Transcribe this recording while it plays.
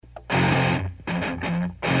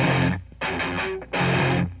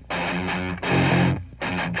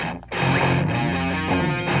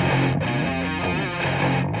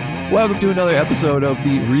Welcome to another episode of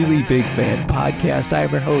the Really Big Fan Podcast. I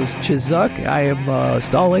am your host, ChZuck. I am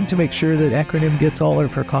stalling to make sure that ACRONYM gets all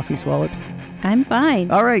of her coffee swallowed. I'm fine.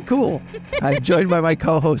 All right, cool. I'm joined by my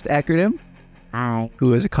co-host, ACRONYM. Hi.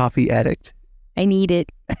 Who is a coffee addict. I need it.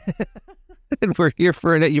 And we're here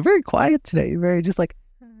for it. You're very quiet today. You're very just like...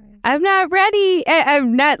 I'm not ready.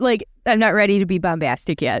 I'm not ready to be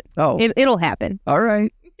bombastic yet. Oh. It'll happen. All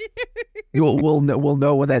right. We'll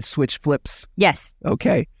know when that switch flips. Yes.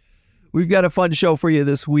 Okay. We've got a fun show for you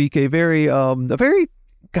this week. A very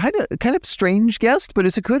kind of strange guest, but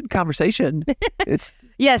it's a good conversation. It's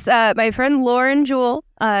Yes, my friend Lauren Jewell,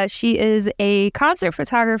 she is a concert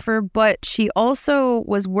photographer, but she also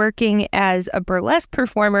was working as a burlesque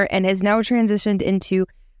performer and has now transitioned into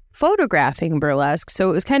photographing burlesque. So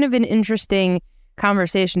it was kind of an interesting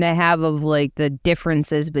conversation to have of like the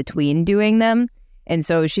differences between doing them. And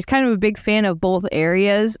so she's kind of a big fan of both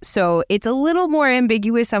areas. So it's a little more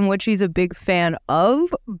ambiguous on what she's a big fan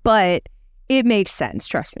of, but it makes sense.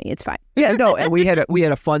 Trust me, it's fine. Yeah, no, and we had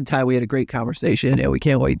a fun time. We had a great conversation, and we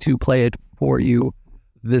can't wait to play it for you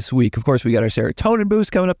this week. Of course, we got our serotonin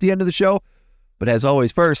boost coming up the end of the show. But as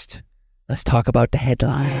always, first, let's talk about the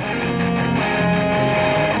headline.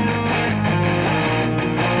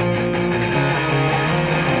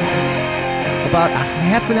 About a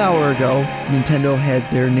half an hour ago, Nintendo had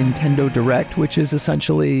their Nintendo Direct, which is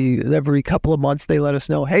essentially every couple of months they let us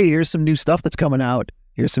know, hey, here's some new stuff that's coming out.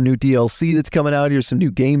 Here's some new DLC that's coming out. Here's some new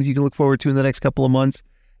games you can look forward to in the next couple of months.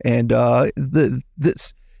 And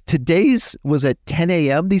today's was at 10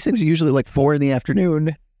 a.m. These things are usually like 4 in the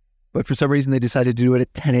afternoon, but for some reason they decided to do it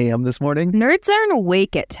at 10 a.m. this morning. Nerds aren't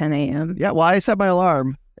awake at 10 a.m. Yeah, well, I set my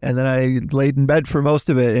alarm, and then I laid in bed for most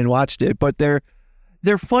of it and watched it. But they're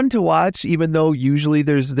fun to watch, even though usually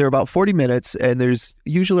they're about 40 minutes, and there's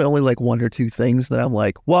usually only like one or two things that I'm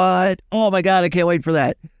like, what? Oh my God, I can't wait for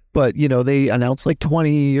that. But, you know, they announce like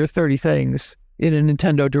 20 or 30 things in a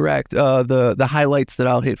Nintendo Direct. The highlights that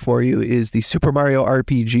I'll hit for you is the Super Mario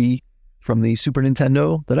RPG from the Super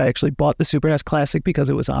Nintendo that I actually bought the Super NES Classic because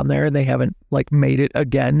it was on there, and they haven't like made it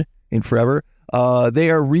again in forever. They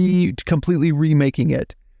are completely remaking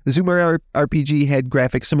it. The Super Mario RPG had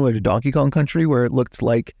graphics similar to Donkey Kong Country, where it looked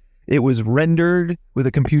like it was rendered with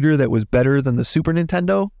a computer that was better than the Super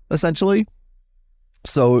Nintendo, essentially.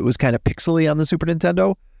 So it was kind of pixely on the Super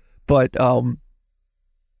Nintendo. But,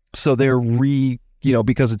 so they're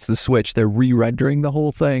because it's the Switch, they're re-rendering the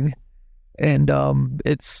whole thing. And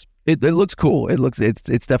it looks cool.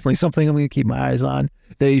 It's definitely something I'm going to keep my eyes on.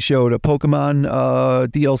 They showed a Pokemon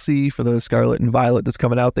DLC for the Scarlet and Violet that's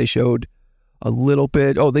coming out. They showed a little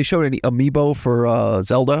bit. Oh, they showed an amiibo for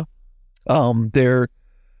Zelda. The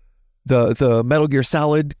Metal Gear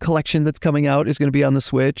Solid collection that's coming out is going to be on the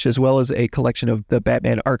Switch, as well as a collection of the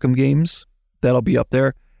Batman Arkham games that'll be up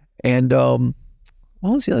there. And what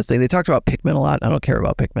was the other thing? They talked about Pikmin a lot. I don't care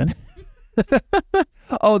about Pikmin.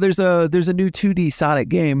 Oh, there's a new 2D Sonic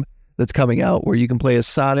game that's coming out where you can play as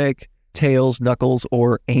Sonic, Tails, Knuckles,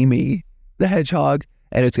 or Amy the Hedgehog,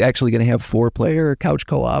 and it's actually going to have 4-player couch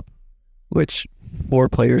co-op, which 4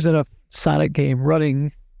 players in a Sonic game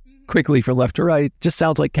running quickly from left to right just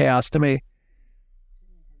sounds like chaos to me.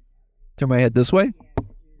 Turn my head this way.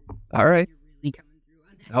 All right.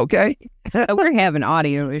 Okay. We're having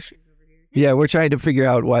audio issues over here. Yeah, we're trying to figure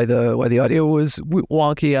out why the audio was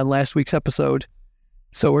wonky on last week's episode.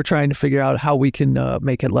 So we're trying to figure out how we can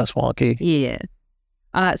make it less wonky. Yeah.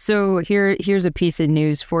 So here's a piece of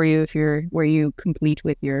news for you were you complete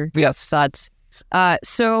with your thoughts.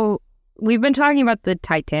 So we've been talking about the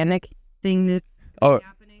Titanic thing that's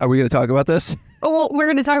happening. Are we going to talk about this? Oh, well, we're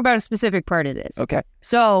going to talk about a specific part of this. Okay.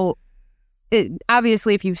 So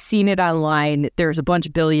obviously, if you've seen it online, there's a bunch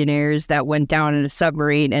of billionaires that went down in a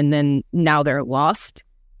submarine and then now they're lost.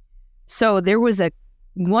 So there was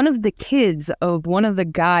one of the kids of one of the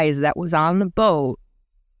guys that was on the boat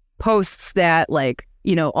posts that, like,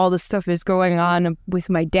 you know, all this stuff is going on with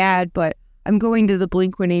my dad, but I'm going to the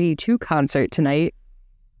Blink-182 concert tonight.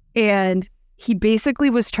 And he basically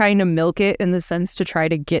was trying to milk it in the sense to try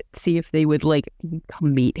to see if they would, like,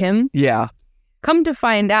 come meet him. Yeah. Come to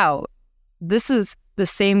find out, this is the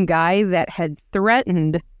same guy that had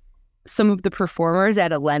threatened some of the performers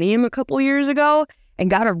at Millennium a couple years ago and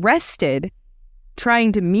got arrested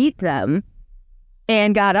trying to meet them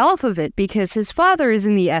and got off of it because his father is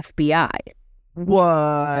in the FBI.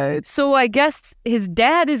 What? So I guess his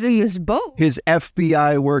dad is in this boat. His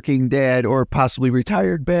FBI working dad, or possibly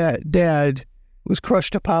retired dad, was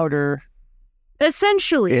crushed to powder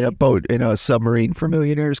Essentially. In a boat, in a submarine for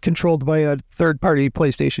millionaires controlled by a third-party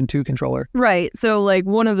PlayStation 2 controller. Right. So, like,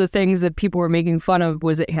 one of the things that people were making fun of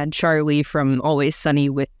was it had Charlie from Always Sunny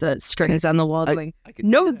with the strings on the wall going,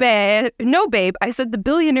 no, babe. I said the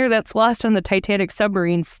billionaire that's lost on the Titanic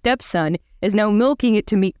submarine's stepson is now milking it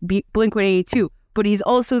to meet Blink-182. But he's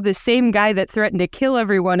also the same guy that threatened to kill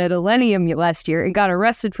everyone at Millennium last year and got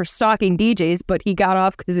arrested for stalking DJs, but he got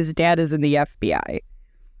off because his dad is in the FBI.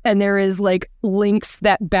 And there is, like, links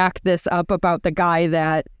that back this up about the guy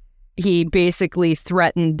that he basically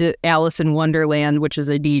threatened Alice in Wonderland, which is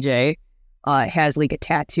a DJ, has, like, a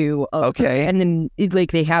tattoo of... Okay. And then,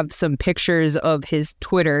 like, they have some pictures of his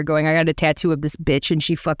Twitter going, I got a tattoo of this bitch and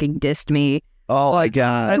she fucking dissed me. Oh, my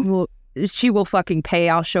God. She will fucking pay.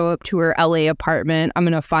 I'll show up to her LA apartment. I'm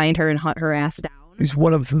going to find her and hunt her ass down. He's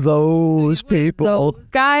one of those people. Those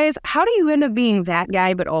guys. How do you end up being that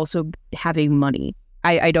guy but also having money?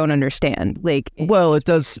 I don't understand. Like, well, it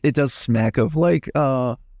does smack of like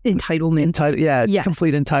entitlement. Yes.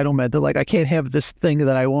 Complete entitlement. They're like, I can't have this thing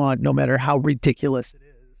that I want, no matter how ridiculous it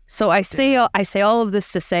is. So I say all of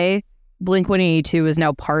this to say, Blink-182 is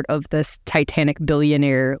now part of this Titanic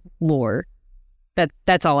billionaire lore.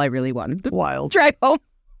 That's all I really wanted. Wild. Drive home.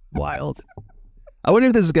 Wild. I wonder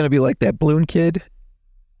if this is going to be like that balloon kid.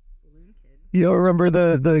 You know, remember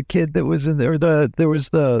the kid that was in there? There was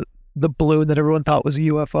the balloon that everyone thought was a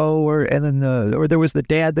UFO, and then there was the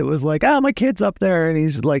dad that was like, my kid's up there, and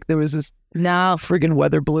he's like, there was this friggin'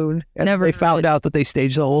 weather balloon, and they found out that they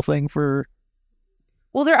staged the whole thing for.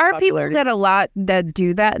 Well, there are people that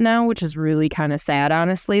do that now, which is really kind of sad,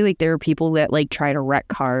 honestly. Like, there are people that like try to wreck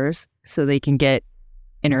cars so they can get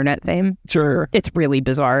internet fame. Sure, it's really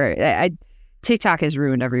bizarre. TikTok has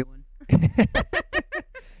ruined everyone.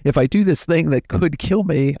 If I do this thing that could kill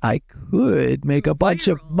me, I could make a bunch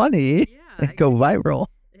of money and go viral.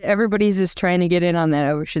 Everybody's just trying to get in on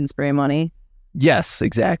that ocean spray money. Yes,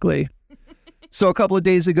 exactly. So a couple of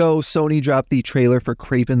days ago, Sony dropped the trailer for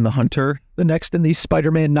Kraven the Hunter, the next in these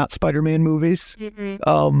Spider-Man, not Spider-Man movies.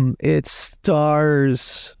 Mm-hmm. It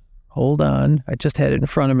stars, hold on, I just had it in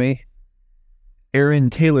front of me, Aaron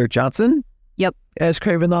Taylor Johnson. Yep. As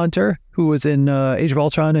Kraven the Hunter, who was in Age of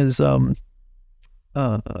Ultron as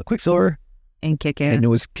Quicksilver. And Kick-Ass. And it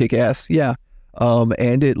was Kick-Ass, yeah.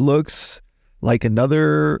 And it looks like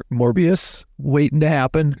another Morbius waiting to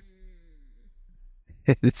happen.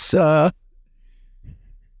 It's gonna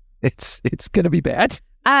be bad.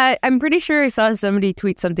 I'm pretty sure I saw somebody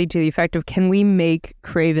tweet something to the effect of, can we make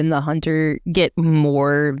Kraven the Hunter get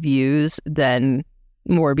more views than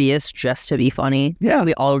Morbius just to be funny? Yeah.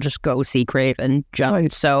 We all just go see Kraven jump,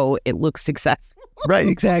 right. So it looks successful. Right,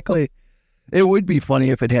 exactly. It would be funny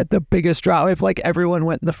if it had the biggest drop, if like everyone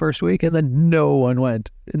went in the first week and then no one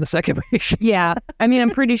went in the second week. Yeah. I mean, I'm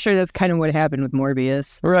pretty sure that's kind of what happened with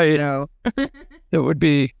Morbius. Right. So. It would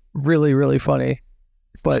be really, really funny.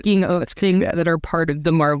 But speaking of things that are part of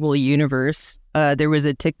the Marvel Universe, there was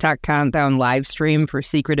a TikTok countdown live stream for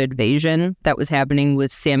Secret Invasion that was happening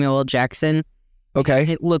with Samuel L. Jackson. Okay.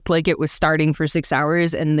 It looked like it was starting for 6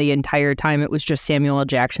 hours, and the entire time it was just Samuel L.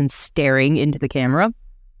 Jackson staring into the camera.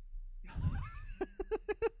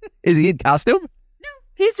 Is he in costume? No,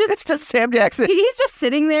 he's just... It's just Sam Jackson. He's just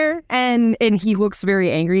sitting there, and he looks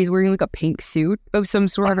very angry. He's wearing like a pink suit of some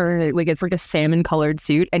sort, or like it's like a salmon-colored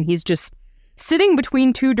suit, and he's just sitting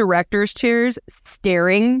between two director's chairs,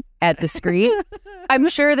 staring at the screen. I'm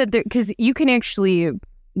sure that because you can actually...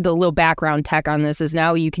 The little background tech on this is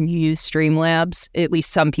now you can use Streamlabs, at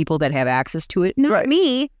least some people that have access to it. Not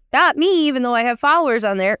me, even though I have followers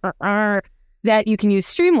on there, that you can use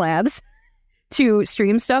Streamlabs to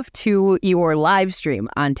stream stuff to your live stream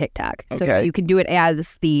on TikTok. Okay. So you can do it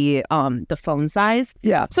as the phone size.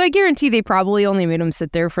 Yeah. So I guarantee they probably only made them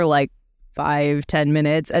sit there for like 5-10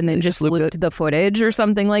 minutes and then they just looped the footage or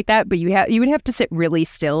something like that. But you would have to sit really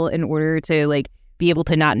still in order to like be able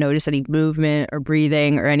to not notice any movement or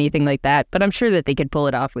breathing or anything like that. But I'm sure that they could pull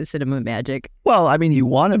it off with cinema magic. Well, I mean, you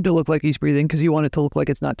want him to look like he's breathing because you want it to look like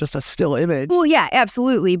it's not just a still image. Well, yeah,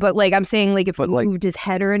 absolutely. But like I'm saying, like if you moved his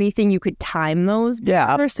head or anything, you could time those.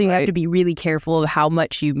 Yeah. So you have to be really careful of how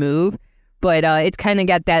much you move. But it kind of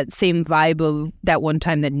got that same vibe of that one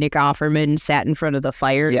time that Nick Offerman sat in front of the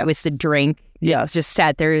fire with the drink. Yes. Just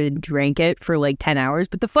sat there and drank it for like 10 hours.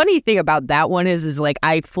 But the funny thing about that one is like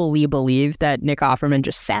I fully believe that Nick Offerman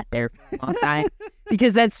just sat there for a long time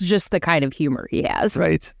because that's just the kind of humor he has.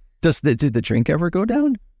 Right. Did the drink ever go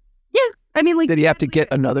down? Yeah. I mean, like... Did he have to get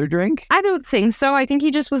another drink? I don't think so. I think he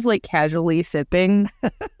just was like casually sipping.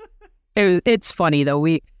 It's funny though.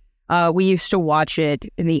 We used to watch it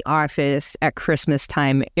in the office at Christmas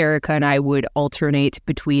time. Erica and I would alternate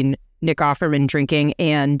between Nick Offerman drinking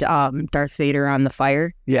and Darth Vader on the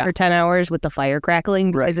fire for 10 hours with the fire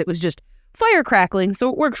crackling because it was just fire crackling, so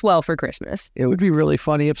it works well for Christmas. It would be really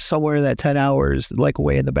funny if somewhere in that 10 hours, like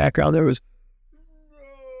way in the background, there was...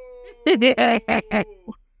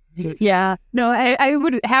 Yeah. No, I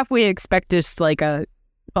would halfway expect just like an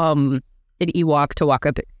Ewok to walk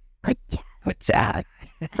up like, yeah, what's that?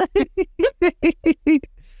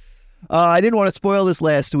 I didn't want to spoil this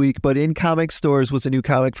last week, but in comic stores was a new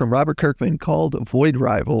comic from Robert Kirkman called Void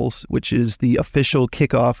Rivals, which is the official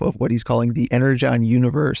kickoff of what he's calling the Energon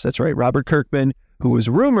universe. That's right. Robert Kirkman, who was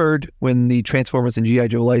rumored when the Transformers and G.I.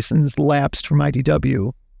 Joe license lapsed from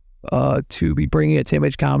IDW to be bringing it to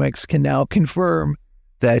Image Comics, can now confirm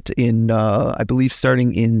that in, I believe,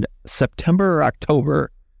 starting in September or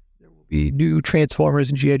October, there will be new Transformers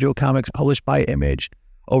and G.I. Joe comics published by Image,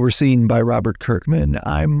 overseen by Robert Kirkman.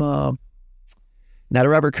 I'm not a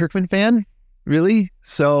Robert Kirkman fan, really,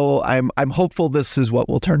 so I'm hopeful this is what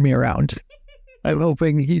will turn me around. I'm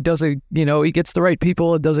hoping he does he gets the right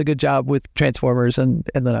people and does a good job with Transformers, and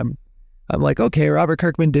then I'm like, okay, Robert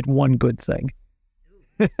Kirkman did one good thing.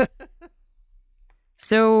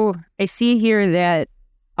 So I see here that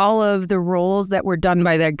all of the roles that were done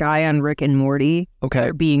by that guy on Rick and Morty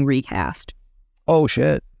are being recast. Oh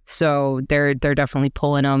shit! So they're definitely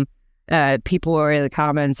pulling them. People in the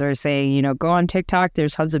comments are saying, go on TikTok.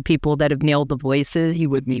 There's tons of people that have nailed the voices. You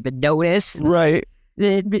wouldn't even notice. Right.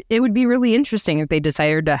 It would be really interesting if they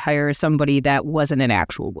decided to hire somebody that wasn't an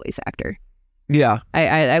actual voice actor. Yeah.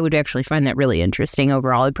 I would actually find that really interesting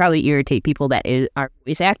overall. It'd probably irritate people that aren't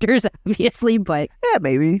voice actors, obviously, but... Yeah,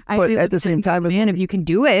 maybe. But at the same time... if you can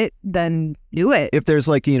do it, then do it. If there's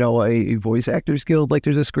like, a voice actors guild, like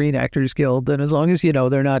there's a screen actors guild, then as long as,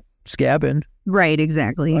 they're not scabbing. Right,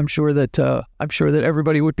 exactly. I'm sure that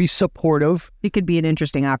everybody would be supportive. It could be an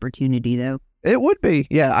interesting opportunity, though. It would be.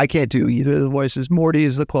 Yeah, I can't do either of the voices. Morty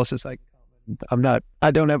is the closest I can.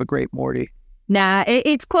 I don't have a great Morty. Nah,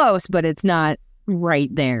 it's close, but it's not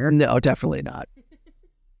right there. No, definitely not.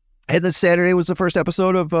 And then Saturday was the first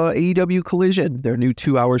episode of AEW Collision, their new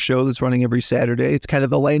 2-hour show that's running every Saturday. It's kind of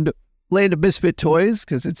the land of misfit toys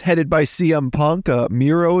because it's headed by CM Punk.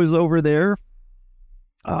 Miro is over there.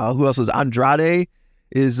 Who else was Andrade?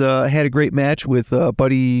 Had a great match with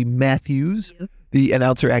Buddy Matthews. The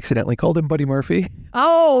announcer accidentally called him Buddy Murphy.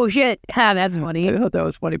 Oh, shit. That's funny. I thought that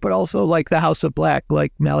was funny. But also, like, the House of Black,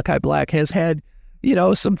 like Malachi Black has had,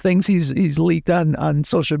 some things he's leaked on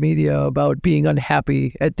social media about being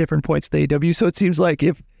unhappy at different points of the AEW. So it seems like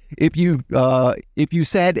if you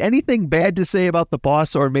said anything bad to say about the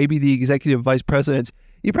boss or maybe the executive vice presidents,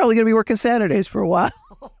 you're probably going to be working Saturdays for a while.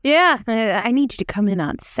 Yeah. I need you to come in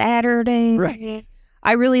on Saturday. Right.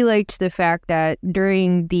 I really liked the fact that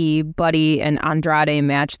during the Buddy and Andrade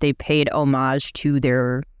match, they paid homage to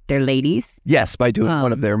their ladies. Yes, by doing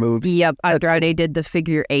one of their moves. Yep, Andrade did the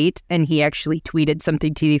figure 8, and he actually tweeted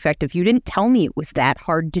something to the effect of, "You didn't tell me it was that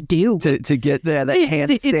hard to do." To get that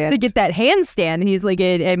handstand. To get that handstand. And he's like,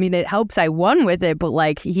 it helps I won with it, but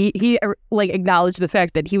like he acknowledged the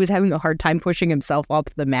fact that he was having a hard time pushing himself off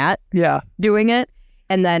the mat. Yeah. Doing it.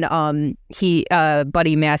 And then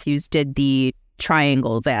Buddy Matthews did the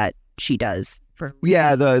triangle that she does.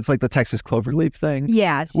 It's like the Texas Cloverleaf thing.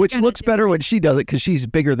 Yeah. Which looks better when she does it because she's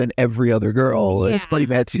bigger than every other girl. Yeah. Buddy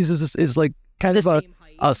Matthews is like kind of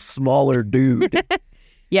a smaller dude.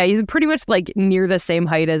 Yeah, he's pretty much like near the same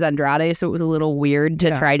height as Andrade, so it was a little weird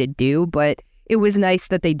to try to do, but it was nice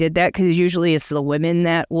that they did that because usually it's the women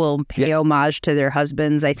that will pay homage to their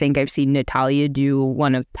husbands. I think I've seen Natalia do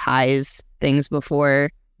one of Ty's things before.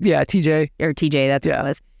 Yeah, TJ. Or TJ, that's what it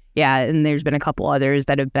was. Yeah, and there's been a couple others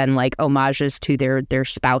that have been like homages to their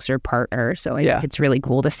spouse or partner. So I think it's really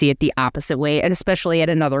cool to see it the opposite way, and especially at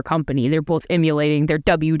another company. They're both emulating their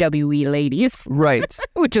WWE ladies. Right.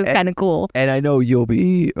 Which is kind of cool. And I know you'll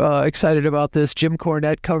be excited about this. Jim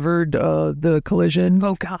Cornette covered the Collision.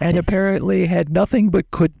 Oh, God. And apparently had nothing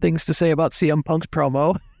but good things to say about CM Punk's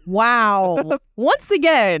promo. Wow. Once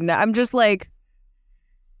again, I'm just like,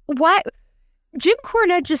 what? Jim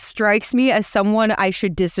Cornette just strikes me as someone I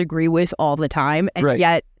should disagree with all the time, and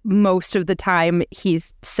yet most of the time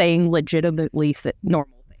he's saying legitimately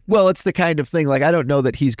normal things. Well, it's the kind of thing, like, I don't know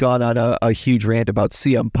that he's gone on a huge rant about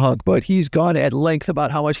CM Punk, but he's gone at length about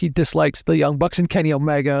how much he dislikes the Young Bucks and Kenny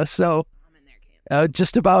Omega, so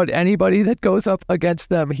just about anybody that goes up against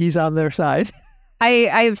them, he's on their side.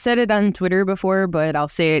 I've said it on Twitter before, but I'll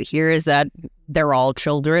say it here, is that they're all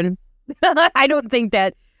children. I don't think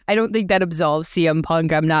that absolves CM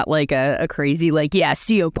Punk. I'm not like a crazy, like, yeah,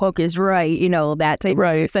 CM Punk is right, that type of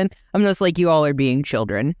person. I'm just like, you all are being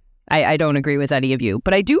children. I don't agree with any of you.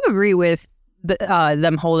 But I do agree with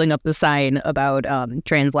them holding up the sign about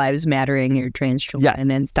trans lives mattering or trans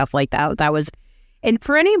children and stuff like that. That was, and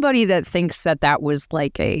for anybody that thinks that that was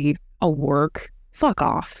like a work, fuck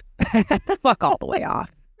off. Fuck all the way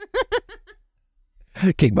off.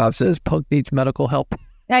 King Bob says punk needs medical help.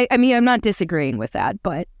 I mean, I'm not disagreeing with that,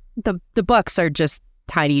 but the Bucks are just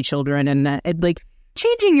tiny children, and like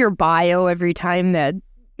changing your bio every time that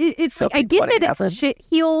it's like, I get that it's shit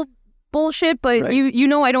heel bullshit, but you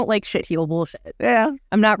know I don't like shit heel bullshit. Yeah,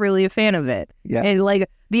 I'm not really a fan of it. Yeah, and like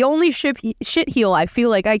the only shit heel I feel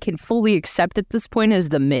like I can fully accept at this point is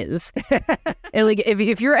the Miz. And like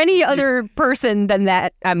if you're any other person than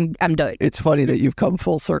that, I'm done. It's funny that you've come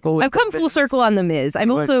full circle. I've come full circle on the Miz. I've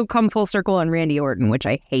also come full circle on Randy Orton, which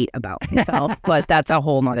I hate about myself, but that's a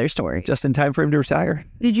whole nother story. Just in time for him to retire.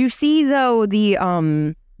 Did you see though the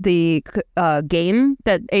game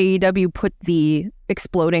that AEW put the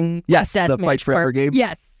exploding the Fight Forever game?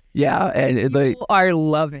 Yes. Yeah, and people are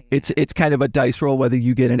loving it. It's kind of a dice roll whether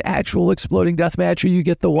you get an actual exploding death match or you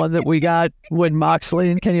get the one that we got when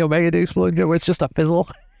Moxley and Kenny Omega did exploding, where it's just a fizzle.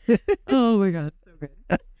 Oh my god, so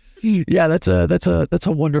good. Yeah, that's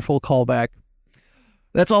a wonderful callback.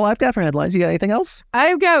 That's all I've got for headlines. You got anything else?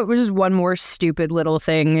 I've got just one more stupid little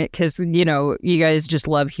thing, because you know you guys just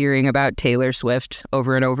love hearing about Taylor Swift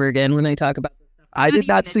over and over again when I talk about this stuff. I did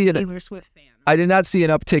not see it. Taylor Swift fan. I did not see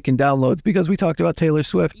an uptick in downloads because we talked about Taylor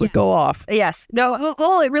Swift, but go off. Yes. No,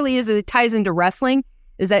 all it really is, it ties into wrestling,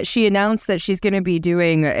 is that she announced that she's going to be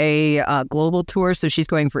doing a global tour, so she's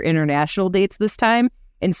going for international dates this time,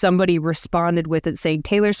 and somebody responded with it saying,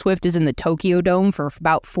 Taylor Swift is in the Tokyo Dome for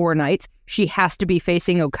about 4 nights. She has to be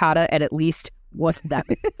facing Okada at least that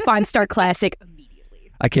 5-star classic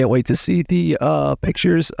immediately. I can't wait to see the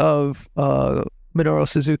pictures of Minoru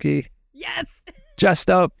Suzuki. Yes!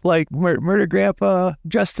 Dressed up like Murder Grandpa,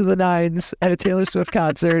 dressed to the nines at a Taylor Swift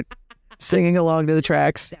concert, singing along to the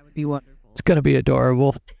tracks. That would be wonderful. It's going to be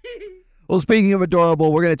adorable. Well, speaking of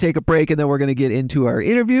adorable, we're going to take a break and then we're going to get into our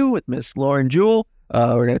interview with Miss Lauren Jewell.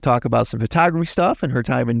 We're going to talk about some photography stuff and her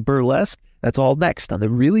time in Burlesque. That's all next on the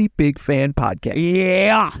Really Big Fan Podcast.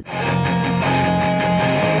 Yeah.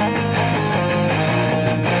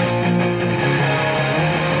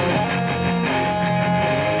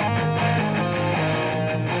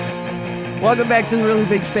 Welcome back to the Really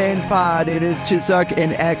Big Fan Pod. It is ChZuck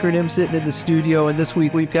and ACRONYM sitting in the studio, and this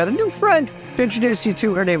week we've got a new friend to introduce you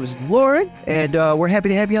to. Her name is Lauren, and we're happy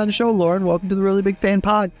to have you on the show, Lauren. Welcome to the Really Big Fan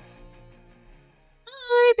Pod.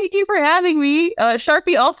 Hi, thank you for having me.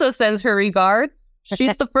 Sharpie also sends her regards.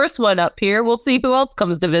 She's the first one up here. We'll see who else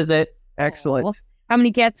comes to visit. Excellent. Well, how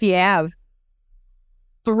many cats do you have?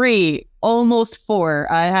 3, almost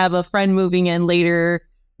 4. I have a friend moving in later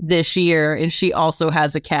this year, and she also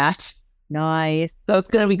has a cat. Nice. So it's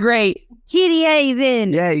going to be great. Kitty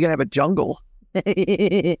haven. Yeah, you're going to have a jungle.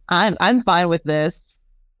 I'm fine with this.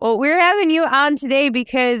 Well, we're having you on today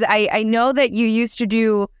because I know that you used to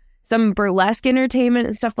do some burlesque entertainment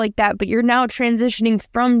and stuff like that, but you're now transitioning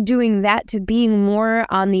from doing that to being more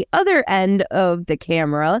on the other end of the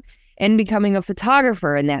camera and becoming a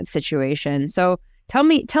photographer in that situation. So tell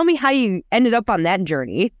me how you ended up on that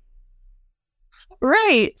journey.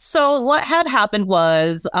 Right. So what had happened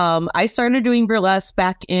was I started doing burlesque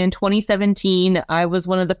back in 2017. I was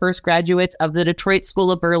one of the first graduates of the Detroit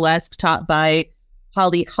School of Burlesque, taught by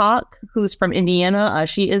Holly Hawk, who's from Indiana.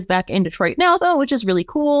 She is back in Detroit now, though, which is really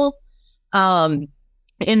cool. And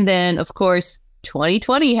then, of course,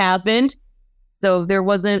 2020 happened. So there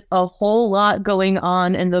wasn't a whole lot going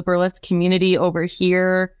on in the burlesque community over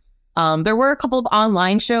here. There were a couple of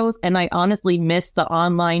online shows, and I honestly missed the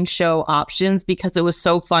online show options because it was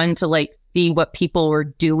so fun to like see what people were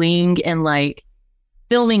doing and like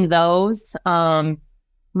filming those.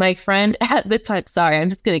 My friend at the time, sorry, I'm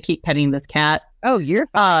just going to keep petting this cat. Oh, you're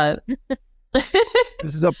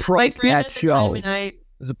This is a pro cat show. This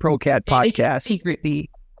is a pro cat podcast. Secretly.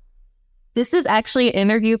 This is actually an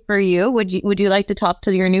interview for you. Would you like to talk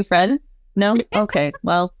to your new friend? No? Okay.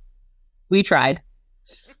 Well, we tried.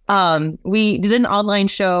 We did an online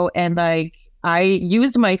show, and like I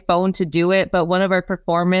used my phone to do it, but one of our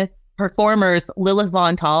performers, Lilith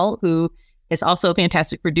Von Tall, who is also a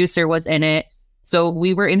fantastic producer, was in it. So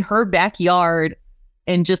we were in her backyard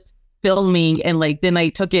and just filming, and like then I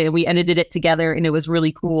took it and we edited it together, and it was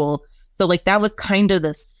really cool. So like that was kind of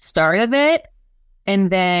the start of it.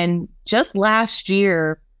 And then just last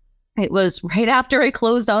year, it was right after I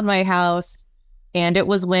closed on my house, and it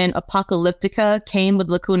was when Apocalyptica came with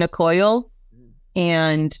Lacuna Coil,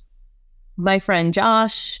 and my friend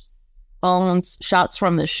Josh owns shots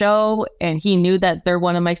from the show, and he knew that they're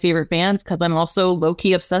one of my favorite bands because I'm also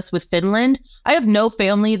low-key obsessed with Finland. I have no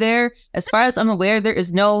family there. As far as I'm aware, there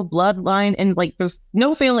is no bloodline and like there's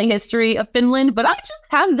no family history of Finland, but I just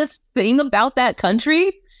have this thing about that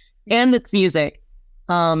country and its music.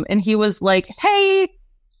 And he was like, hey,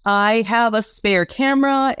 I have a spare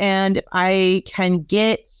camera and if I can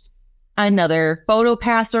get another photo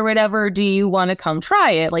pass or whatever, do you want to come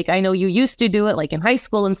try it? Like, I know you used to do it like in high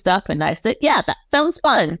school and stuff. And I said, yeah, that sounds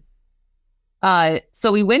fun.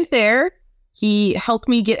 So we went there. He helped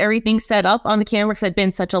me get everything set up on the camera because it'd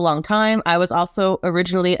been such a long time. I was also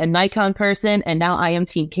originally a Nikon person and now I am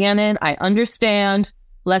Team Canon. I understand.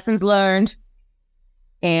 Lessons learned.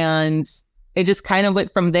 And it just kind of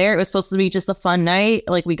went from there. It was supposed to be just a fun night.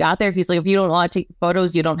 Like, we got there. He's like, if you don't want to take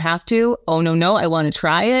photos, you don't have to. Oh, no, I want to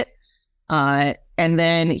try it. And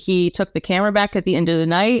then he took the camera back at the end of the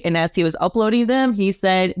night. And as he was uploading them, he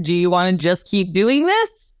said, do you want to just keep doing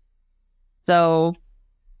this? So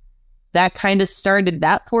that kind of started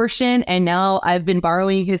that portion. And now I've been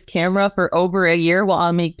borrowing his camera for over a year while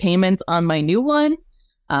I make payments on my new one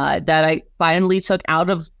that I finally took out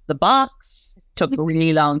of the box. Took a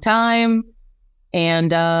really long time.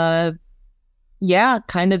 And yeah,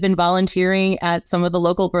 kind of been volunteering at some of the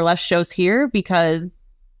local burlesque shows here because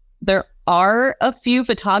there are a few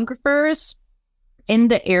photographers in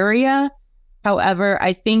the area. However,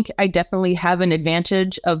 I think I definitely have an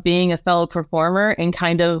advantage of being a fellow performer and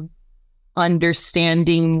kind of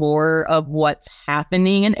understanding more of what's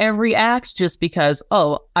happening in every act just because,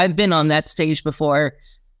 oh, I've been on that stage before.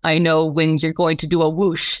 I know when you're going to do a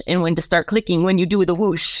whoosh and when to start clicking when you do the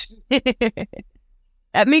whoosh.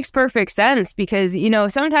 That makes perfect sense because, you know,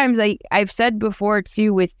 sometimes I've said before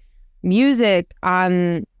too with music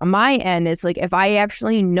on my end, it's like if I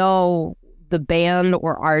actually know the band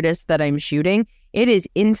or artist that I'm shooting, it is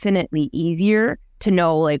infinitely easier to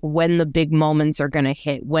know like when the big moments are going to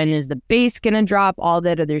hit, when is the bass going to drop, all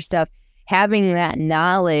that other stuff. Having that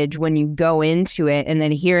knowledge when you go into it and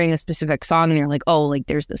then hearing a specific song and you're like, oh, like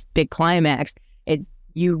there's this big climax,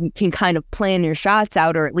 you can kind of plan your shots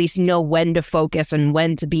out or at least know when to focus and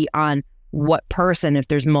when to be on what person if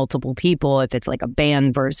there's multiple people, if it's like a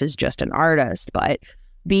band versus just an artist. But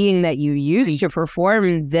being that you used to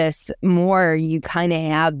perform this more, you kind of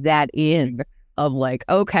have that in of like,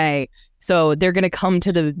 okay, so they're going to come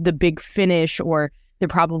to the big finish or they're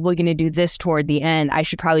probably going to do this toward the end. I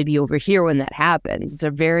should probably be over here when that happens. It's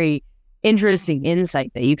a very interesting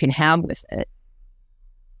insight that you can have with it.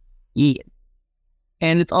 Yeah.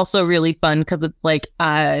 And it's also really fun because it's like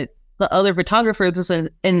the other photographers in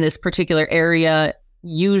this particular area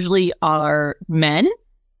usually are men.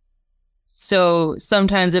 So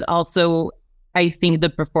sometimes it also, I think the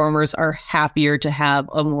performers are happier to have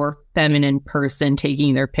a more feminine person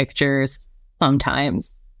taking their pictures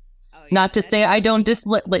sometimes. Oh, yeah. Not to say I don't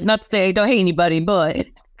not to say I don't hate anybody, but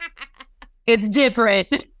it's different.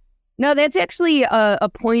 No, that's actually a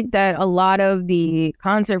point that a lot of the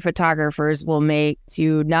concert photographers will make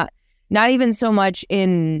to not even so much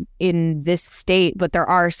in this state, but there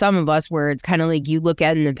are some of us where it's kind of like you look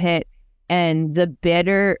at in the pit and the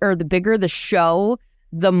bigger the show,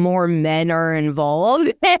 the more men are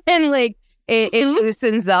involved and like it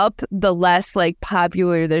loosens up the less like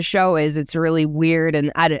popular the show is. It's really weird.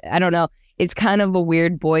 And I don't know. It's kind of a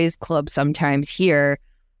weird boys club sometimes here.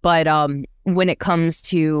 But when it comes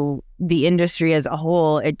to the industry as a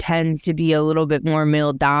whole, it tends to be a little bit more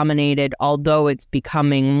male dominated, although it's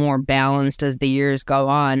becoming more balanced as the years go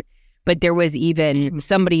on. But there was even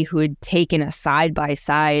somebody who had taken a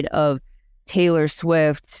side-by-side of Taylor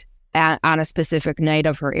Swift on a specific night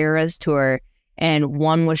of her Eras tour, and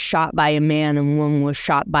one was shot by a man and one was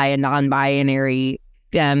shot by a non-binary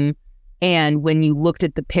femme. And when you looked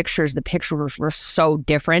at the pictures were so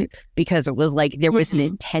different because it was like there was an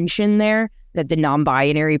intention there that the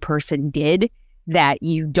non-binary person did that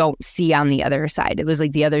you don't see on the other side. It was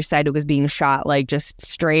like the other side, it was being shot like just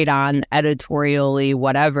straight on editorially,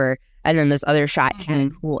 whatever. And then this other shot had a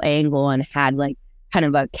cool angle and had like kind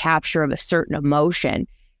of a capture of a certain emotion.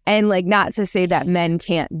 And like, not to say that men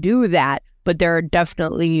can't do that, but there are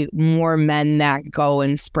definitely more men that go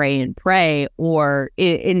and spray and pray. Or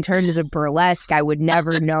in terms of burlesque, I would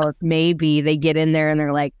never know if maybe they get in there and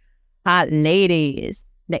they're like, hot ladies.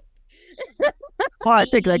 Well, I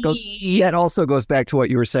think that also goes back to what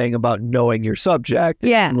you were saying about knowing your subject.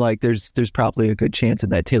 Yeah. And like there's probably a good chance in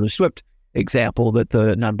that Taylor Swift example that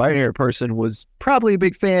the non-binary person was probably a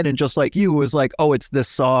big fan and just like you was like, oh, it's this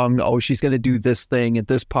song. Oh, she's going to do this thing at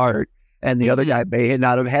this part. And the other guy may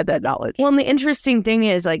not have had that knowledge. Well, and the interesting thing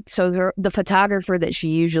is like, so the photographer that she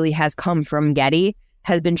usually has come from Getty,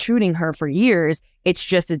 has been shooting her for years. It's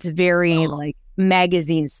just, it's very like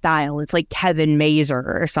magazine style. It's like Kevin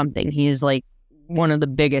Mazur or something. He's like one of the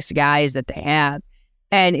biggest guys that they have.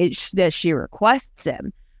 And it's that she requests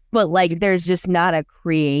him. But like, there's just not a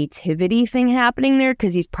creativity thing happening there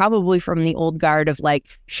because he's probably from the old guard of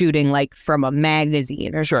like shooting like from a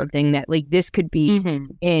magazine or something that like this could be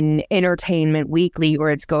in Entertainment Weekly or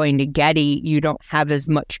it's going to Getty. You don't have as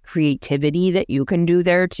much creativity that you can do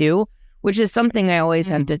there too, which is something I always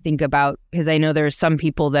have to think about because I know there's some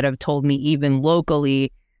people that have told me even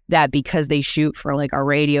locally that because they shoot for like a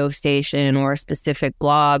radio station or a specific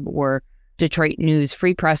blog or Detroit News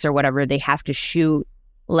Free Press or whatever, they have to shoot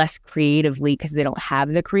less creatively because they don't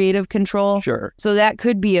have the creative control. Sure. So that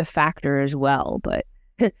could be a factor as well, but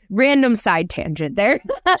random side tangent there.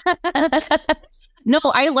 No,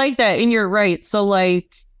 I like that. And you're right. So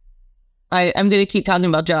like, I'm going to keep talking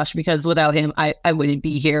about Josh because without him, I wouldn't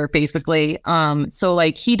be here basically. So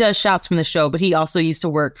like he does shots from the show, but he also used to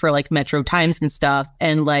work for like Metro Times and stuff.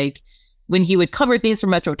 And like when he would cover things for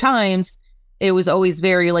Metro Times, it was always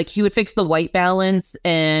very like he would fix the white balance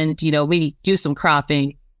and, you know, maybe do some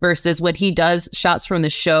cropping versus when he does shots from the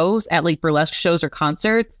shows at like burlesque shows or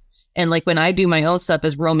concerts. And like when I do my own stuff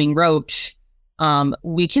as Roaming Roach,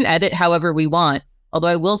 we can edit however we want. Although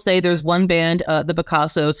I will say there's one band, the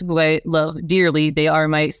Picassos, who I love dearly. They are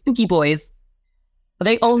my spooky boys.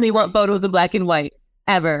 They only want photos in black and white,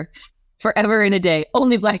 ever, forever and a day,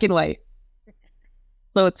 only black and white.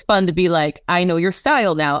 So it's fun to be like, I know your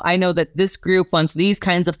style now. I know that this group wants these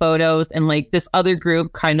kinds of photos and like this other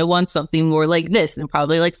group kind of wants something more like this and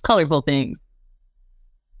probably likes colorful things.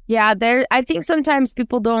 Yeah, I think sometimes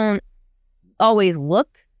people don't always look,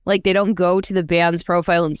 like they don't go to the band's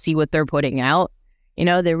profile and see what they're putting out. You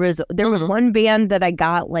know, there was one band that I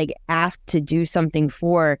got like asked to do something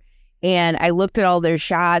for, and I looked at all their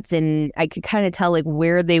shots and I could kind of tell like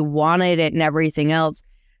where they wanted it and everything else.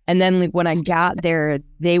 And then like when I got there,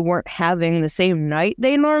 they weren't having the same night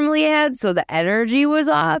they normally had, so the energy was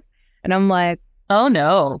off. And I'm like, oh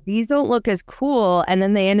no, these don't look as cool. And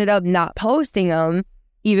then they ended up not posting them,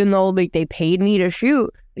 even though like they paid me to shoot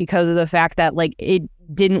because of the fact that like it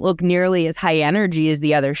didn't look nearly as high energy as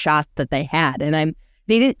the other shots that they had. And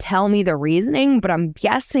they didn't tell me the reasoning, but I'm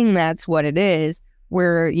guessing that's what it is,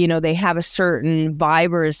 where, you know, they have a certain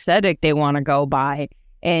vibe or aesthetic they want to go by.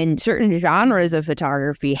 And certain genres of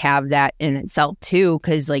photography have that in itself too,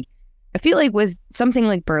 because like I feel like with something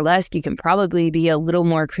like burlesque, you can probably be a little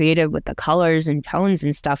more creative with the colors and tones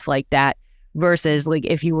and stuff like that versus like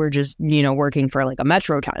if you were just, you know, working for like a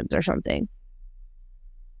Metro Times or something.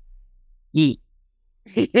 Yeet.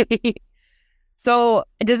 So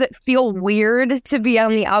does it feel weird to be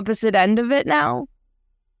on the opposite end of it now?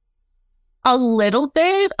 A little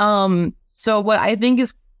bit. So what I think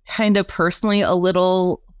is kind of personally a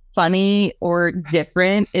little funny or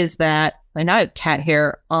different is that I now have tat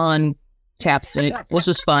hair on chapstick, which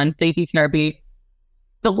is fun. Thank you, Sharpie.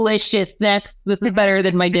 Delicious. This is better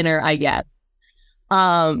than my dinner, I guess.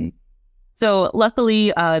 So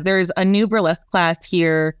luckily, there's a new burlesque class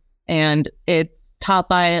here, and it's taught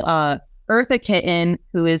by Eartha Kitten,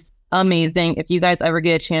 who is amazing. If you guys ever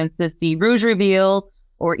get a chance to see Rouge Reveal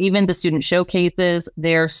or even the student showcases,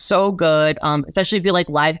 they're so good, especially if you like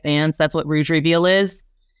live bands. That's what Rouge Reveal is.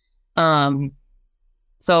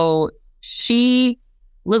 So she,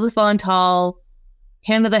 Lily Fontal,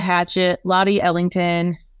 Hannah the Hatchet, Lottie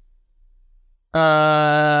Ellington, hold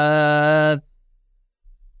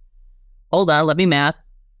on, let me math.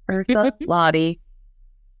 Eartha, Lottie,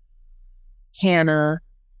 Hannah,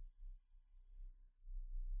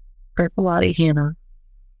 Lottie, Hannah.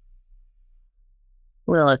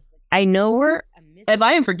 Well, I know her. If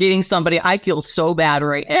I am forgetting somebody, I feel so bad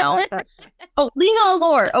right now. Oh, Lena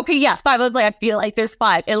Lord. Okay, yeah, 5. I was like, I feel like there's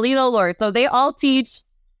 5. And Lena Lord. So they all teach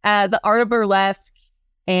the art of burlesque,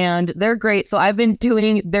 and they're great. So I've been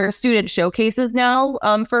doing their student showcases now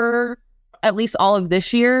for at least all of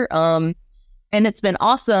this year. And it's been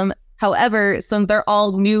awesome. However, since they're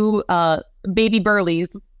all new baby burlies,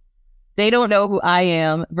 they don't know who I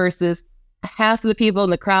am versus half of the people in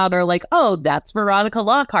the crowd are like, oh, that's Veronica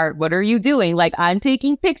Lockhart. What are you doing? Like, I'm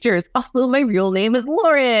taking pictures. Also, my real name is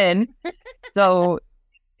Lauren. So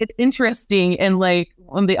it's interesting. And like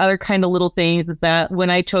one of the other kind of little things is that when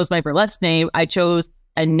I chose my burlesque name, I chose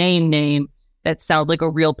a name that sounded like a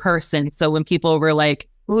real person. So when people were like,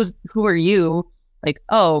 who are you? Like,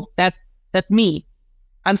 oh, that's me.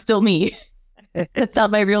 I'm still me. That's not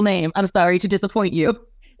my real name. I'm sorry to disappoint you.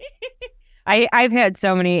 I've had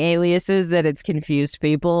so many aliases that it's confused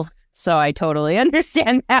people, so I totally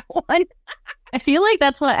understand that one. I feel like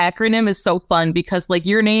that's what ACRONYM is so fun because like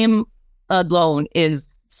your name, alone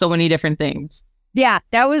is so many different things. Yeah,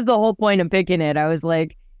 that was the whole point of picking it. I was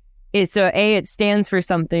like, so A, it stands for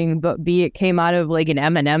something, but B, it came out of like an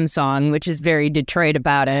Eminem song, which is very Detroit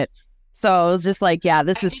about it. So I was just like, yeah,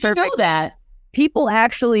 this is perfect. Know that. People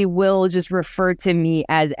actually will just refer to me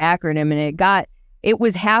as acronym, and it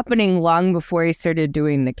was happening long before I started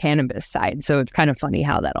doing the cannabis side. So it's kind of funny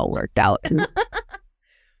how that all worked out.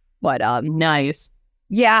 But nice.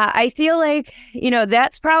 Yeah, I feel like,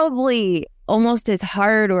 that's probably almost as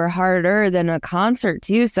hard or harder than a concert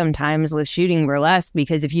too sometimes with shooting burlesque,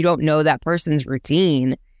 because if you don't know that person's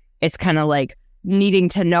routine, it's kind of like needing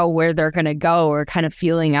to know where they're going to go or kind of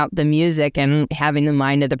feeling out the music, and having the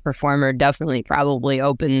mind of the performer definitely probably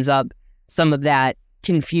opens up some of that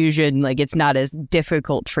confusion. Like, it's not as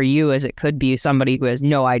difficult for you as it could be somebody who has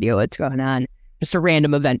no idea what's going on, just a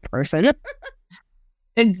random event person.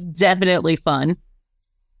 It's definitely fun.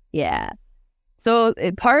 Yeah. So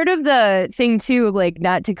part of the thing too, like,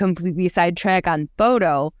 not to completely sidetrack on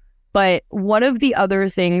photo, but one of the other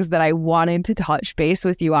things that I wanted to touch base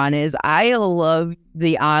with you on is I love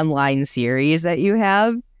the online series that you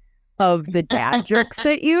have of the dad jokes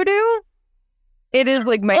that you do. It is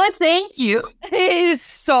like thank you. It is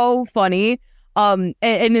so funny. And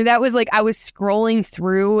that was like, I was scrolling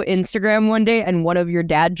through Instagram one day and one of your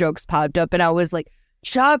dad jokes popped up, and I was like,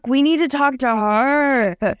 Chuck, we need to talk to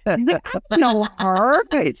her. He's like, I don't know her.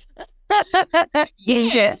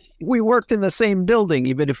 Yeah. We worked in the same building,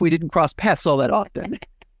 even if we didn't cross paths all that often.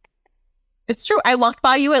 It's true. I walked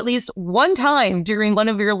by you at least one time during one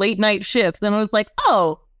of your late night shifts, and I was like,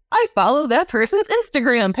 oh, I follow that person's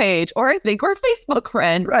Instagram page, or I think we're Facebook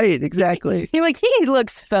friends. Right, exactly. You're like, he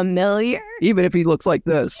looks familiar. Even if he looks like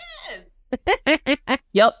this.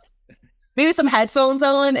 Yep. Maybe some headphones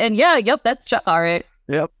on, and that's Chuck. All right.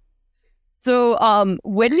 Yep. So,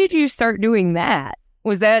 when did you start doing that?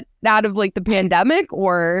 Was that out of like the pandemic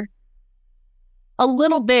or? A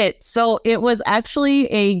little bit. So it was actually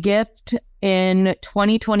a gift in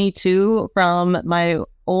 2022 from my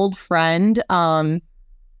old friend.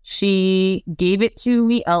 She gave it to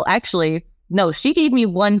me. Oh, actually, no, she gave me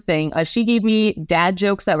one thing. She gave me dad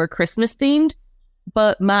jokes that were Christmas themed,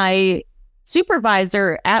 but my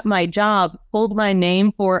supervisor at my job pulled my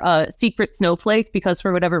name for a secret snowflake because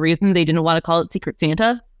for whatever reason they didn't want to call it Secret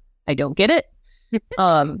Santa. I don't get it.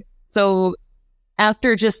 So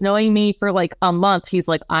after just knowing me for like a month, he's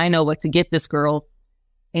like, I know what to get this girl.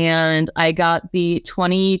 And I got the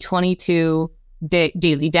 2022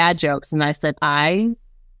 daily dad jokes, and I said, I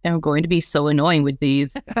am going to be so annoying with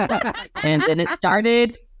these. And then it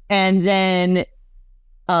started, and then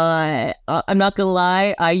I'm not gonna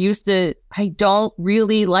lie, I don't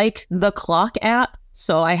really like the clock app,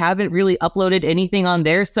 so I haven't really uploaded anything on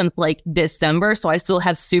there since like December, so I still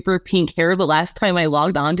have super pink hair the last time I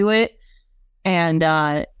logged onto it. And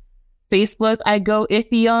Facebook I go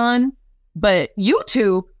iffy on, but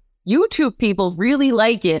YouTube people really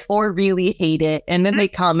like it or really hate it, and then they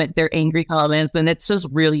comment their angry comments, and it's just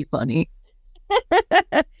really funny.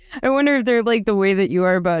 I wonder if they're like the way that you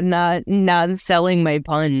are about not selling my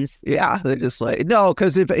puns. Yeah, they're just like, no,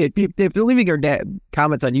 because if they're leaving your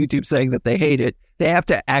comments on YouTube saying that they hate it, they have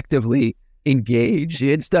to actively engage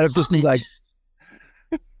instead of just be like.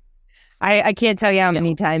 I can't tell you how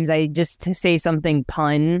many times I just say something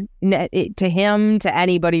pun to him, to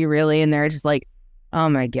anybody really, and they're just like, oh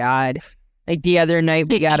my God. Like the other night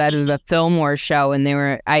we got out of the Fillmore show,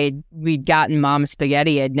 and we'd gotten mom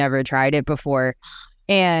spaghetti. I'd never tried it before.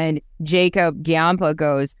 And Jacob Giampa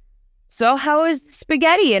goes, so how is the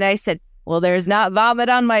spaghetti? And I said, well, there's not vomit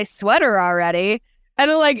on my sweater already.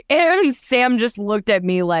 And I'm like, and Sam just looked at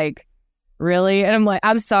me like, really? And I'm like,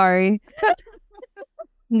 I'm sorry.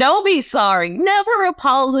 No, be sorry. Never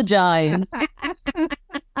apologize.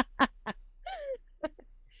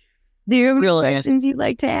 Do you have any questions you'd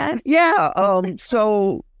like to ask? Yeah.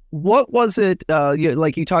 So what was it,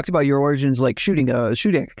 like you talked about your origins, like shooting a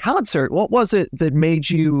concert. What was it that made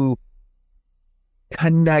you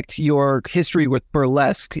connect your history with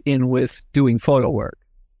burlesque in with doing photo work?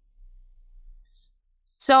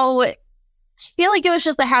 So I feel like it was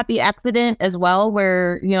just a happy accident as well,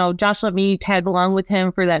 where, Josh let me tag along with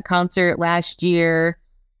him for that concert last year.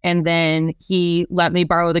 And then he let me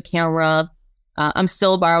borrow the camera. I'm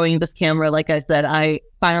still borrowing this camera. Like I said, I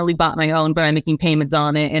finally bought my own, but I'm making payments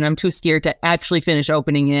on it, and I'm too scared to actually finish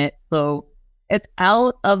opening it. So it's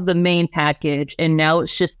out of the main package, and now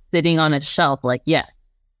it's just sitting on a shelf. Like, yes,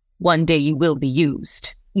 one day you will be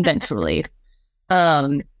used eventually.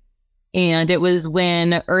 And it was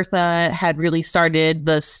when Eartha had really started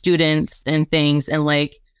the students and things, and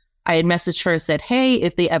like I had messaged her, said, hey,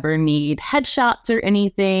 if they ever need headshots or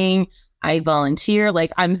anything, I volunteer.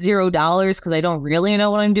 Like, I'm $0 because I don't really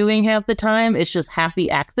know what I'm doing half the time. It's just happy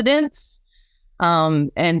accidents.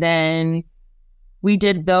 And then we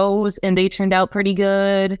did those and they turned out pretty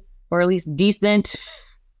good, or at least decent.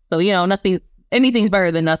 So, anything's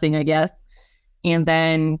better than nothing, I guess. And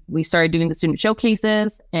then we started doing the student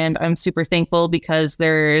showcases, and I'm super thankful because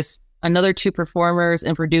there's another 2 performers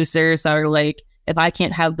and producers that are like, if I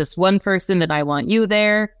can't have this one person, then I want you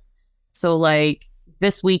there. So like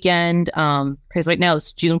this weekend, because right now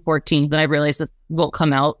it's June 14th, and I realize it won't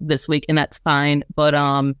come out this week, and that's fine. But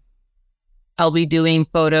I'll be doing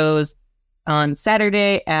photos on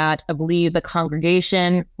Saturday at, I believe, the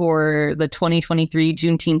Congregation for the 2023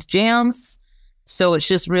 Juneteenth Jams. So it's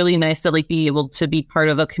just really nice to like be able to be part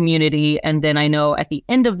of a community. And then I know at the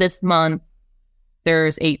end of this month,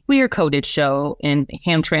 there's a queer coded show in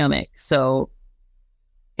Hamtramck. So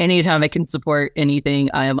anytime I can support anything,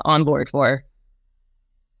 I am on board for.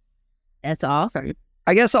 That's awesome.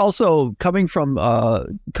 I guess also coming from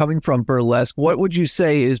burlesque, what would you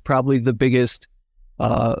say is probably the biggest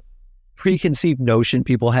preconceived notion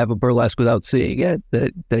people have of burlesque without seeing it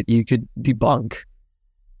that you could debunk?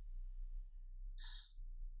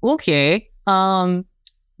 Okay. Do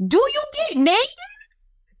you get naked?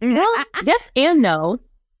 Well, yes and no.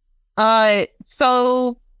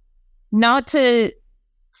 So not to,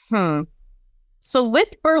 So with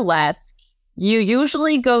burlesque, you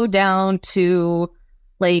usually go down to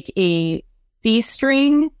like a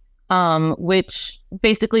C-string, which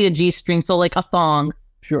basically a G-string, so like a thong.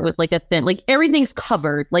 Sure. With like a thin, like everything's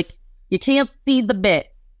covered, like you can't see the bit.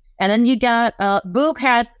 And then you got boob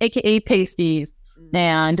hats, aka pasties,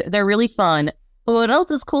 and they're really fun. But what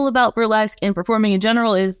else is cool about burlesque and performing in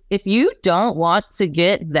general is if you don't want to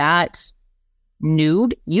get that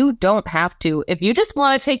nude, you don't have to. If you just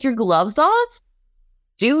want to take your gloves off,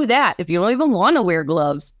 do that. If you don't even want to wear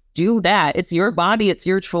gloves, do that. It's your body, it's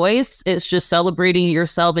your choice. It's just celebrating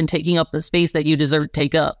yourself and taking up the space that you deserve to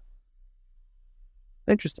take up.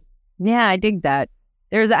 Interesting. Yeah, I dig that.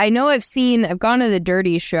 I know I've gone to the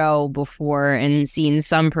Dirty Show before and seen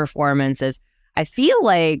some performances. I feel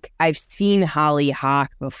like I've seen Holly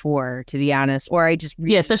Hawk before, to be honest, or I just...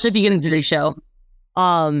 Yeah, especially if you get a Dirty Show.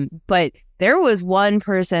 But there was one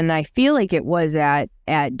person, I feel like it was at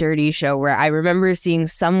Dirty Show, where I remember seeing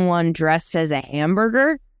someone dressed as a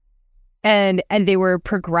hamburger, and they were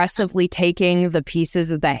progressively taking the pieces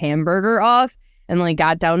of the hamburger off and like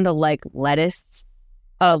got down to like lettuce.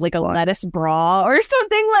 Like a lettuce bra or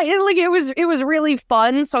something like it was really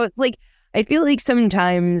fun. So like I feel like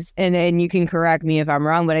sometimes, and you can correct me if I'm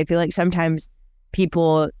wrong, but I feel like sometimes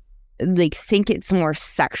people like think it's more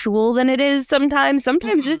sexual than it is. Sometimes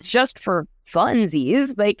it's just for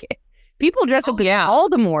funsies. Like people dress up like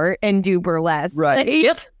Voldemort and do burlesque, right?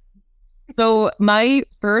 Yep. So my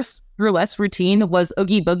first burlesque routine was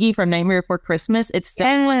Oogie Boogie from Nightmare Before Christmas. It's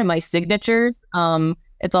still one of my signatures.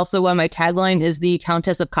 It's also one of my tagline is the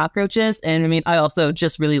Countess of Cockroaches. And I mean, I also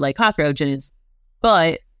just really like cockroaches,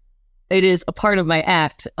 but it is a part of my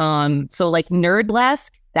act. So like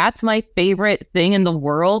Nerdlesque, that's my favorite thing in the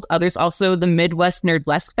world. There's also the Midwest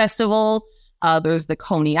Nerdlesque Festival. There's the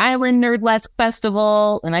Coney Island Nerdlesque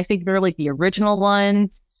Festival. And I think they're like the original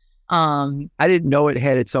ones. I didn't know it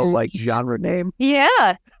had its own like genre name.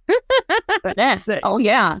 Yeah. That's it. Oh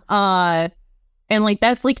yeah. And like,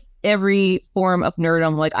 that's like every form of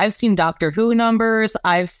nerdom. Like I've seen Doctor Who numbers,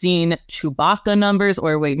 I've seen Chewbacca numbers,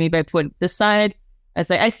 or wait, maybe I put this side.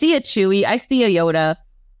 I see a Chewie, I see a Yoda.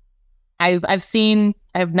 I've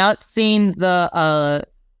not seen the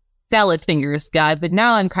salad fingers guy, but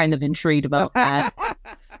now I'm kind of intrigued about that.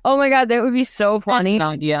 Oh my god, that would be so funny. That's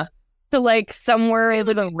an idea. To like somewhere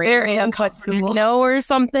with a rare uncut or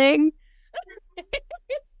something.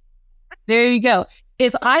 There you go.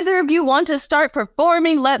 If either of you want to start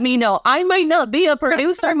performing, let me know. I might not be a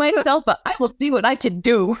producer myself, but I will see what I can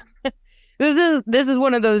do. This is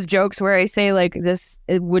one of those jokes where I say like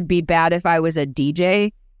it would be bad if I was a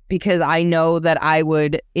DJ, because I know that I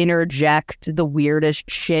would interject the weirdest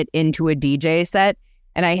shit into a DJ set.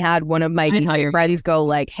 And I had one of my DJ friends go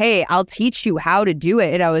like, "Hey, I'll teach you how to do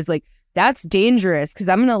it." And I was like, that's dangerous, because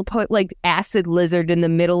I'm going to put like Acid Lizard in the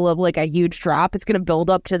middle of like a huge drop. It's going to build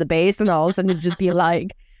up to the bass and all of a sudden it'd just be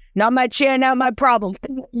like, not my chair, not my problem.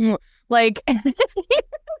 Like,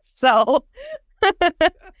 so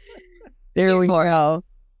there we go.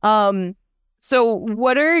 So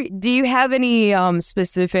do you have any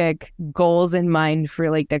specific goals in mind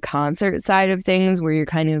for like the concert side of things where you're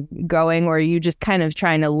kind of going, or are you just kind of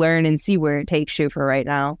trying to learn and see where it takes you for right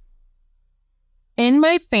now? In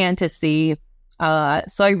my fantasy, so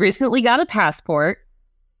I recently got a passport.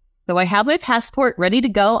 So I have my passport ready to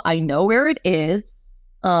go. I know where it is.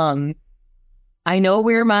 I know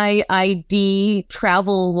where my ID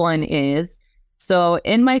travel one is. So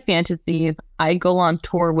in my fantasies, I go on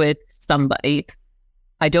tour with somebody.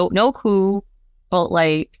 I don't know who, but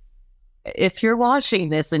like, if you're watching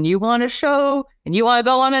this and you want a show and you want to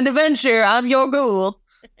go on an adventure, I'm your ghoul.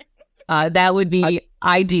 That would be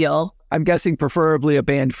ideal. I'm guessing preferably a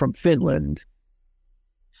band from Finland.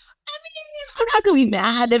 I mean, I'm not going to be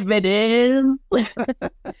mad if it is.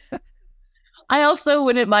 I also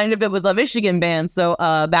wouldn't mind if it was a Michigan band, so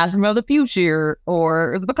Bathroom of the Future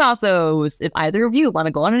or the Picassos. If either of you want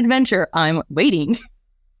to go on an adventure, I'm waiting.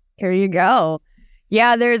 Here you go.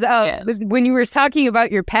 Yeah, there's when you were talking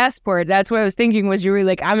about your passport, that's what I was thinking was you were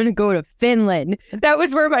like, I'm going to go to Finland. That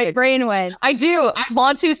was where my brain went. I do. I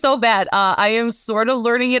want to so bad. I am sort of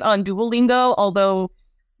learning it on Duolingo, although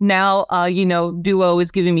now, Duo is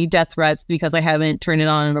giving me death threats because I haven't turned it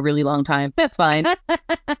on in a really long time. That's fine.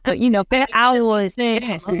 But, I was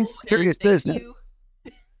serious business.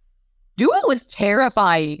 Duo was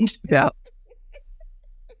terrifying. Yeah.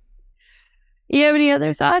 You have any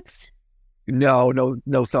other thoughts? No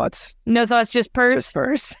thoughts. No thoughts, just purse? Just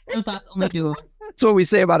purse. No thoughts, only Duo. That's what we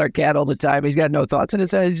say about our cat all the time. He's got no thoughts in his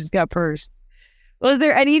head. He's just got purse. Well, is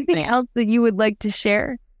there anything else that you would like to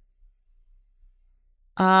share?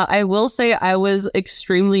 I will say I was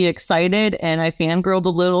extremely excited and I fangirled a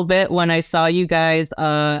little bit when I saw you guys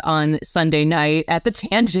on Sunday night at the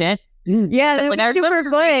Tangent. Yeah, that was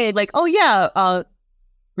super fun. Like, oh yeah,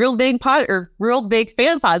 real big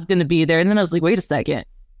fan pod's gonna be there. And then I was like, wait a second.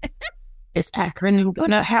 Is ACRONYM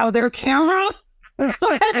gonna have their camera?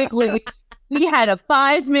 So technically, we had a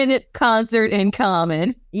 5-minute concert in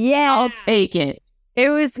common. Yeah. I'll take it. It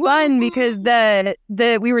was fun because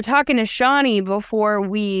we were talking to Shawnee before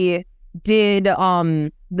we did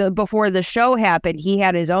before the show happened. He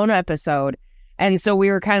had his own episode, and so we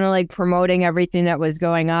were kind of like promoting everything that was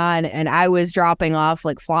going on, and I was dropping off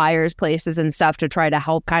like flyers, places, and stuff to try to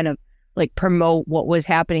help kind of like promote what was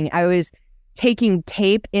happening. I was taking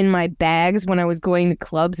tape in my bags when I was going to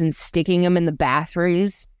clubs and sticking them in the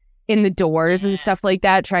bathrooms, in the doors, and stuff like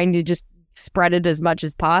that, trying to just spread it as much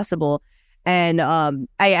as possible. And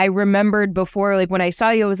I remembered before, like when I saw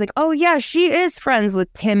you, I was like, oh yeah, she is friends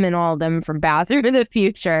with Tim and all them from Bathroom of the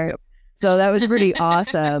Future. So that was pretty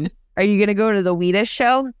awesome. Are you gonna go to the Wheatus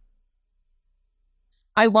show?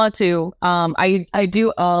 I want to. I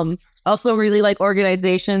do also really like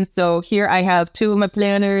organization. So here I have 2 of my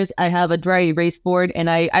planners. I have a dry erase board, and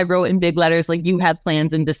I wrote in big letters like, you have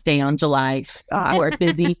plans in to stay on July. You are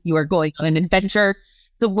busy. You are going on an adventure.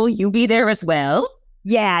 So will you be there as well?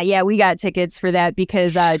 Yeah, we got tickets for that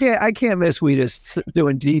because I can't miss Wheatus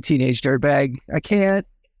doing Teenage Dirtbag. I can't.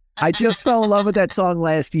 I just fell in love with that song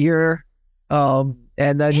last year. And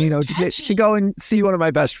then, to go and see one of my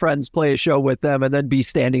best friends play a show with them and then be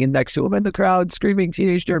standing next to him in the crowd screaming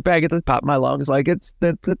Teenage Dirtbag at the top of my lungs. Like it's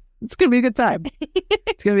going to be a good time.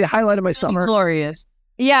 It's going to be a highlight of my summer. Glorious.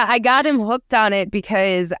 Yeah, I got him hooked on it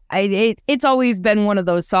because it's always been one of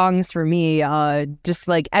those songs for me. Just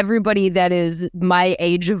like everybody that is my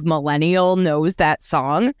age of millennial knows that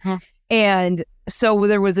song. And so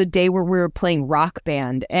there was a day where we were playing Rock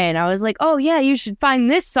Band and I was like, oh yeah, you should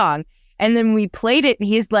find this song. And then we played it and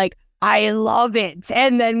he's like, I love it.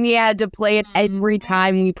 And then we had to play it every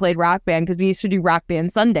time we played Rock Band because we used to do Rock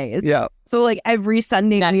Band Sundays. Yeah. So like every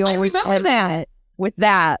Sunday we always had that with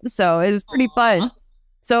that. So it was pretty fun.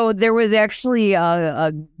 So there was actually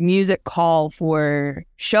a music call for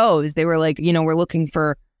shows. They were like, we're looking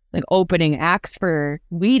for like opening acts for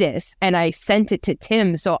Wheatus. And I sent it to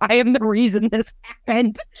Tim. So I am the reason this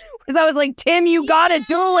happened. Because I was like, Tim, you got to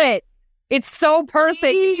do it. It's so perfect.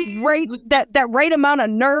 It's right, that right amount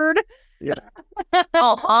of nerd. Yeah.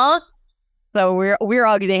 So we're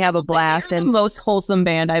all going to have a blast. And the most wholesome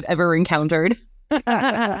band I've ever encountered.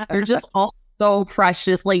 They're just all so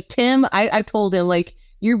precious. Like Tim, I told him like,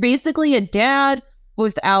 you're basically a dad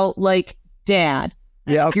without like dad.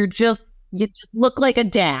 Yeah. You just look like a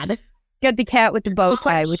dad. Got the cat with the bow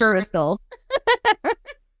tie with Crystal.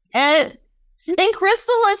 And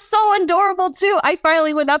Crystal is so adorable too. I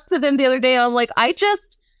finally went up to them the other day. I'm like,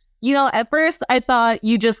 at first I thought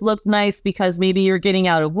you just looked nice because maybe you're getting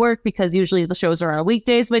out of work because usually the shows are on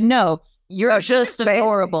weekdays, but no, you're just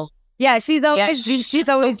adorable. Yeah, she's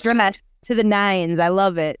always dressed to the nines. I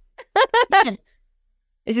love it.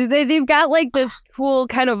 They've got like this cool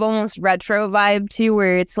kind of almost retro vibe too,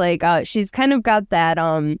 where it's like she's kind of got that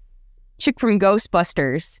chick from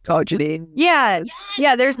Ghostbusters. Oh, Janine. Yeah.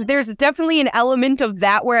 There's definitely an element of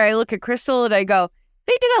that where I look at Crystal and I go,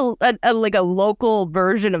 they did a like a local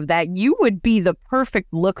version of that, you would be the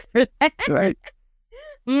perfect look for that. Right.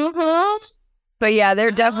 Mm-hmm. But yeah,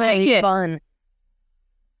 they're definitely fun.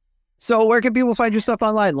 So where can people find your stuff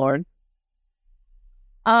online, Lauren?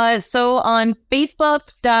 So on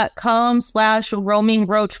Facebook.com/Roaming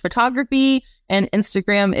Roach Photography, and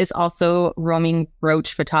Instagram is also Roaming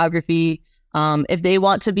Roach Photography. If they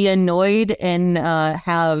want to be annoyed and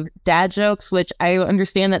have dad jokes, which I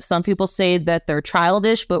understand that some people say that they're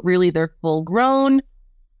childish, but really they're full grown,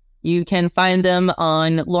 you can find them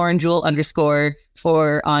on LaurenJewel_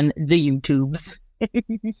 for on the YouTubes.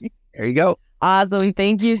 There you go. Awesome.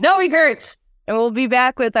 Thank you. Snowy Kurtz. And we'll be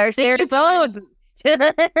back with our serotonin boost.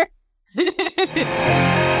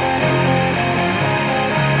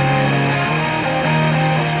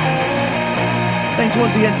 Thanks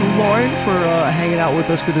once again to Lauren for hanging out with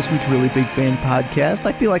us for this week's Really Big Fan podcast.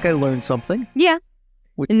 I feel like I learned something. Yeah.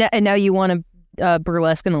 And now you want to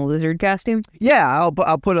burlesque in a lizard costume? Yeah,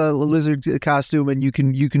 I'll put a lizard costume, and you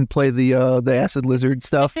can play the acid lizard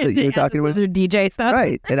stuff that you're talking about. Lizard DJ stuff.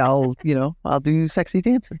 Right. And I'll do sexy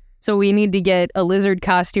dancing. So we need to get a lizard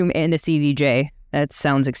costume and a CDJ. That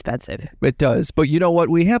sounds expensive. It does. But you know what?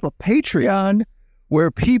 We have a Patreon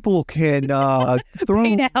where people can throw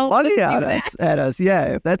money at us. Yeah,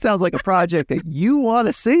 if that sounds like a project that you want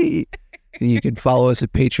to see, you can follow us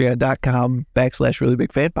at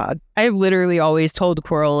patreon.com/ReallyBigFanPod. I've literally always told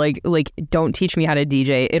Coral, like, don't teach me how to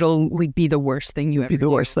DJ. It'll be the worst thing you ever do. Be the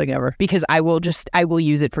worst thing ever. Because I will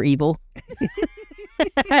use it for evil.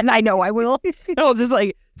 And I know I will. I'll just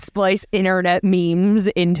splice internet memes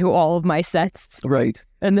into all of my sets. Right.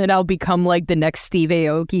 And then I'll become like the next Steve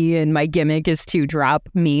Aoki, and my gimmick is to drop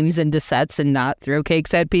memes into sets and not throw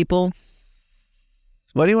cakes at people.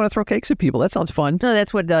 Why do you want to throw cakes at people? That sounds fun. No,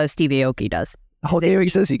 that's what Steve Aoki does. Okay, he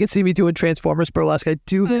says you can see me doing Transformers Burlesque. I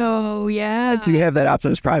do. Oh, yeah. I do have that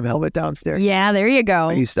Optimus Prime helmet downstairs. Yeah, there you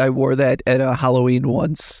go. I wore that at a Halloween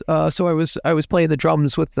once. So I was playing the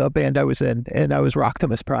drums with the band I was in, and I was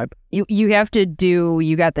Optimus Prime. You have to do.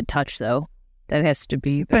 You got the touch though. That has to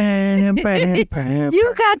be. Bam, bam, bam,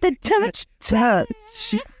 you got the touch.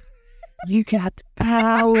 You got the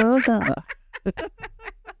power.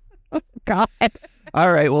 God.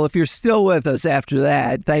 All right. Well, if you're still with us after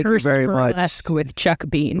that, thank you very much. Burlesque with Chuck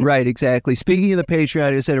Bean. Right, exactly. Speaking of the Patreon,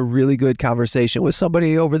 I just had a really good conversation with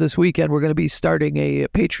somebody over this weekend. We're going to be starting a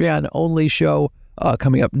Patreon-only show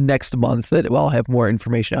coming up next month that I'll have more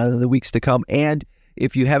information on in the weeks to come. And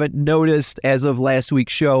if you haven't noticed, as of last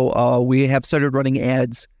week's show, we have started running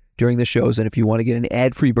ads during the shows. And if you want to get an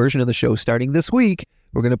ad-free version of the show starting this week,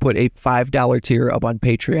 we're going to put a $5 tier up on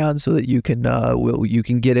Patreon so that you can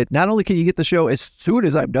get it. Not only can you get the show as soon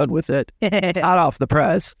as I'm done with it, hot off the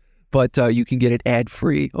press, but you can get it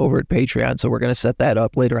ad-free over at Patreon. So we're going to set that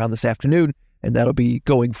up later on this afternoon, and that'll be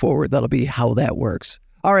going forward. That'll be how that works.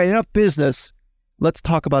 All right, enough business. Let's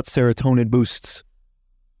talk about serotonin boosts.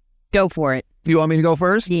 Go for it. You want me to go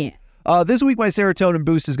first? Yeah. This week, my serotonin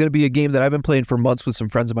boost is going to be a game that I've been playing for months with some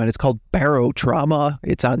friends of mine. It's called Barotrauma.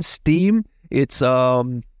 It's on Steam. It's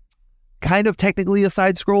kind of technically a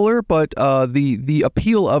side scroller, but the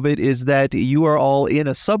appeal of it is that you are all in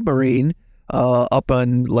a submarine up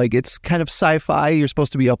on, it's kind of sci-fi. You're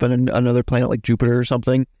supposed to be up on another planet like Jupiter or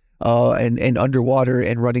something, and underwater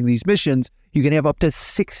and running these missions. You can have up to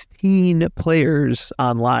 16 players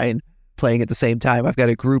online playing at the same time. I've got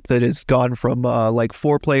a group that has gone from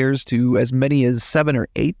 4 players to as many as 7 or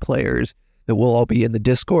 8 players. That we'll all be in the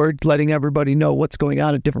Discord, letting everybody know what's going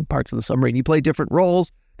on at different parts of the submarine. You play different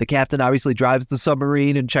roles. The captain obviously drives the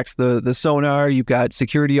submarine and checks the sonar. You've got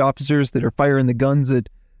security officers that are firing the guns at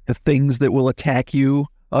the things that will attack you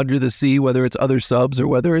under the sea, whether it's other subs or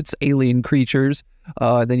whether it's alien creatures.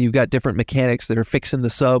 Then you've got different mechanics that are fixing the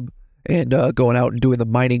sub and going out and doing the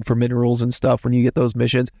mining for minerals and stuff when you get those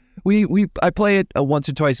missions. I play it once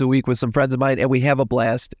or twice a week with some friends of mine, and we have a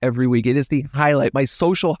blast every week. It is the highlight, my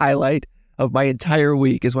social highlight of my entire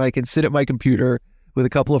week is when I can sit at my computer with a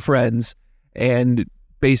couple of friends and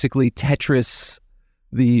basically Tetris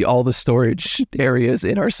all the storage areas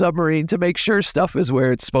in our submarine to make sure stuff is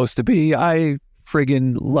where it's supposed to be. I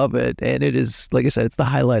friggin' love it, and it is, like I said, it's the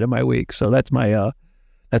highlight of my week. So that's my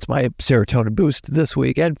serotonin boost this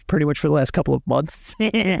week, and pretty much for the last couple of months.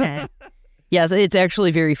 Yes, it's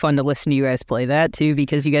actually very fun to listen to you guys play that, too,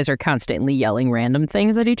 because you guys are constantly yelling random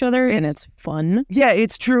things at each other, and it's fun. Yeah,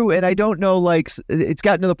 it's true, and I don't know, it's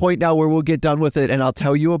gotten to the point now where we'll get done with it, and I'll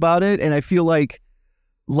tell you about it, and I feel like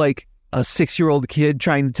a 6-year-old kid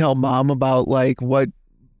trying to tell mom about, what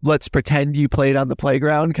let's pretend you played on the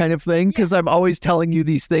playground kind of thing, because I'm always telling you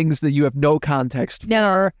these things that you have no context for.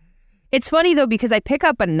 No, it's funny, though, because I pick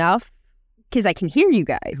up enough because I can hear you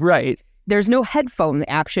guys. Right. There's no headphone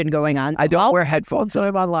action going on. So I don't wear headphones when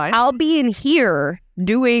I'm online. I'll be in here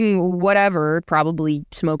doing whatever, probably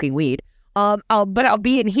smoking weed. But I'll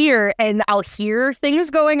be in here and I'll hear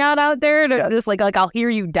things going on out there. And just like I'll hear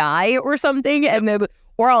you die or something, and then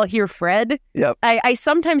or I'll hear Fred. Yep. I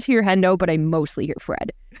sometimes hear Hendo, but I mostly hear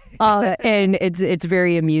Fred. And it's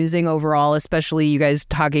very amusing overall, especially you guys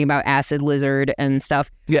talking about Acid Lizard and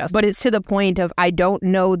stuff. Yes. But it's to the point of I don't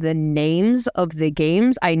know the names of the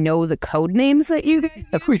games. I know the code names that you guys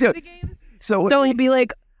use for the games. So it'd be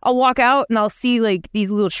like, I'll walk out and I'll see like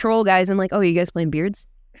these little troll guys and like, oh, you guys playing Beards?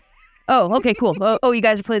 Oh, okay, cool. Oh, you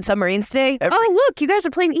guys are playing Submarines today? Look, you guys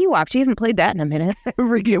are playing Ewoks. You haven't played that in a minute.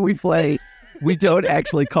 Every game we play, we don't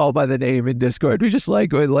actually call by the name in Discord. We just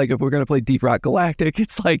like if we're going to play Deep Rock Galactic,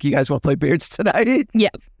 it's like, you guys want to play Beards tonight? Yeah.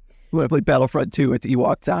 We want to play Battlefront 2, it's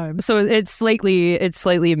Ewok time. So it's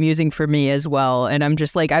slightly amusing for me as well. And I'm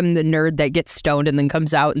just like, I'm the nerd that gets stoned and then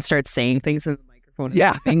comes out and starts saying things in the microphone.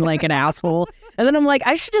 Yeah. Being like an asshole. And then I'm like,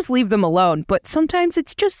 I should just leave them alone. But sometimes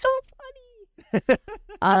it's just so funny.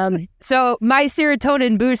 So my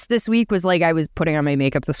serotonin boost this week was like, I was putting on my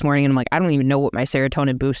makeup this morning and I'm like, I don't even know what my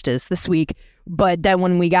serotonin boost is this week. But then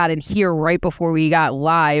when we got in here right before we got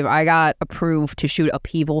live, I got approved to shoot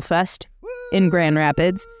Upheaval Fest in Grand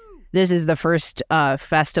Rapids. This is the first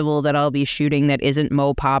festival that I'll be shooting that isn't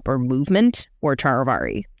Mopop or Movement or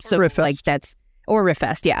Charivari. So Riffest. like that's, or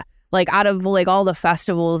Riffest, yeah. Like out of like all the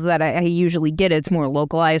festivals that I usually get, it's more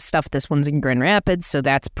localized stuff. This one's in Grand Rapids, so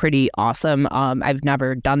that's pretty awesome. I've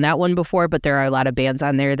never done that one before, but there are a lot of bands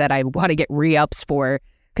on there that I want to get re-ups for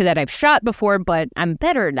because that I've shot before, but I'm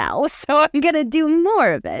better now, so I'm going to do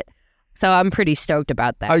more of it. So I'm pretty stoked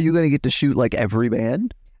about that. Are you going to get to shoot like every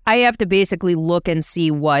band? I have to basically look and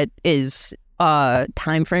see what is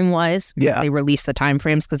time frame wise. Yeah. They release the time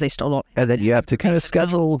frames because they still don't. And then you have to kind of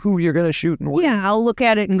schedule who you're going to shoot and when. Yeah, I'll look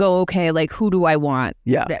at it and go, okay, like who do I want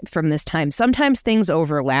from this time? Sometimes things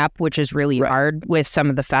overlap, which is really hard with some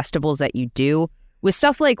of the festivals that you do. With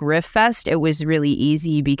stuff like Riff Fest, it was really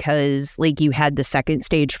easy because like you had the second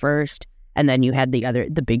stage first and then you had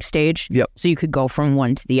the big stage. Yep. So you could go from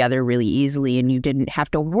one to the other really easily and you didn't have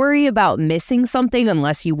to worry about missing something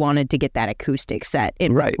unless you wanted to get that acoustic set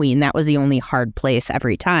in between. That was the only hard place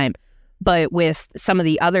every time. But with some of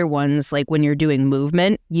the other ones, like when you're doing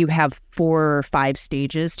Movement, you have 4 or 5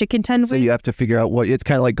 stages to contend with. So you have to figure out it's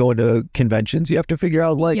kind of like going to conventions. You have to figure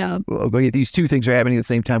out like, okay, these 2 things are happening at the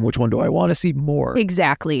same time. Which one do I want to see more?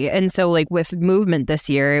 Exactly. And so like with Movement this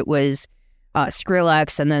year, it was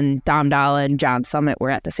Skrillex and then Dom Dalla and John Summit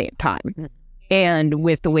were at the same time. And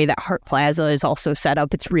with the way that Hart Plaza is also set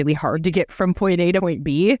up, it's really hard to get from point A to point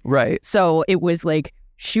B. Right. So it was like,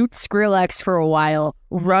 shoot Skrillex for a while,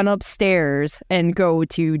 run upstairs and go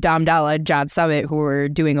to Dom Dalla and John Summit who were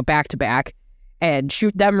doing a back-to-back and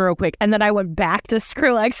shoot them real quick. And then I went back to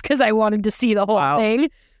Skrillex because I wanted to see the whole thing.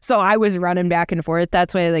 So I was running back and forth.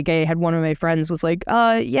 That's why like I had one of my friends was like,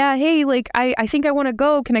 yeah, hey, like I think I want to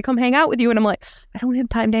go. Can I come hang out with you? And I'm like, I don't have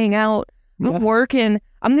time to hang out. I'm working.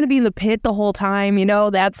 I'm going to be in the pit the whole time,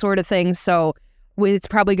 that sort of thing. So it's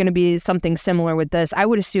probably going to be something similar with this. I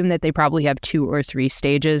would assume that they probably have 2 or 3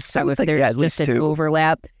 stages. So if there's just an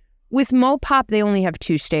overlap. With Mopop, they only have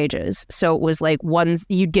 2 stages. So it was like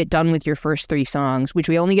you'd get done with your first 3 songs, which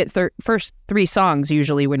we only get first 3 songs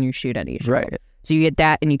usually when you shoot any show. Right. So you get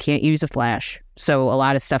that and you can't use a flash. So a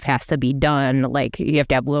lot of stuff has to be done. Like you have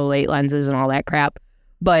to have low light lenses and all that crap.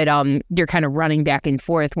 But you're kind of running back and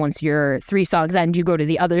forth. Once your 3 songs end, you go to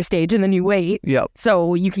the other stage and then you wait. Yep.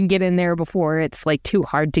 So you can get in there before it's like too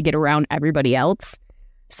hard to get around everybody else.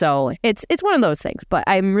 So it's one of those things. But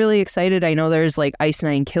I'm really excited. I know there's like Ice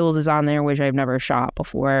Nine Kills is on there, which I've never shot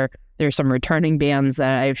before. There's some returning bands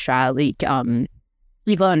that I've shot, like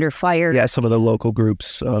Evil Under Fire. Yeah, some of the local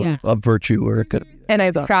groups of Virtue are good. And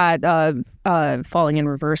I've shot Falling in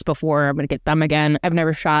Reverse before. I'm going to get them again. I've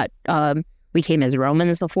never shot We Came as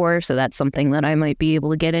Romans before, so that's something that I might be able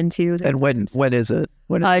to get into. And when is it?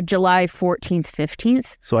 July 14th,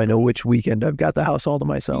 15th. So I know which weekend I've got the house all to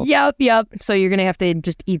myself. Yep. So you're going to have to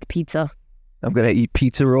just eat pizza. I'm going to eat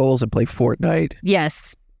pizza rolls and play Fortnite.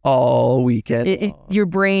 Yes. All weekend. Your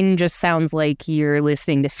brain just sounds like you're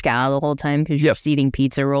listening to ska the whole time because you're just eating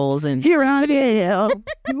pizza rolls. And here I am,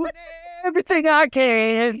 doing everything I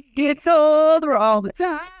can, get told all the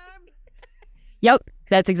time. Yep.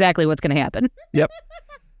 That's exactly what's going to happen. Yep.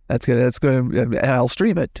 That's gonna, and I'll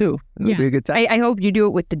stream it too. It'll be a good time. I hope you do it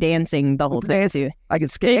with the dancing the whole time too. I can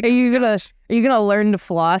skate. Are you gonna learn to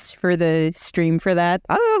floss for the stream for that?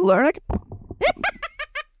 I don't know, learn.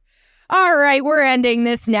 All right, we're ending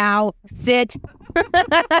this now. Sit.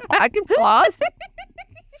 I can floss.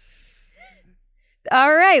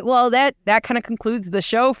 All right. Well, that kind of concludes the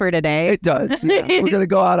show for today. It does. Yeah. We're going to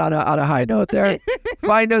go out on a high note there.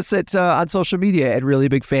 Find us at on social media at Really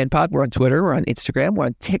Big Fan Pod. We're on Twitter. We're on Instagram. We're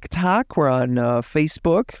on TikTok. We're on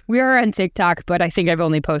Facebook. We are on TikTok, but I think I've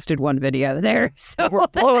only posted one video there. So we're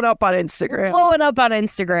blowing up on Instagram.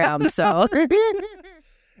 So.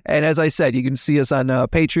 And as I said, you can see us on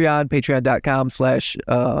Patreon,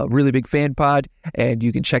 patreon.com/reallyBigFanPod. And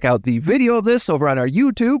you can check out the video of this over on our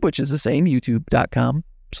YouTube, which is the same,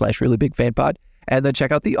 youtube.com/reallyBigFanPod. And then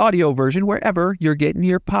check out the audio version wherever you're getting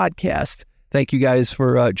your podcast. Thank you guys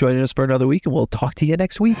for joining us for another week, and we'll talk to you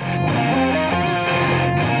next week.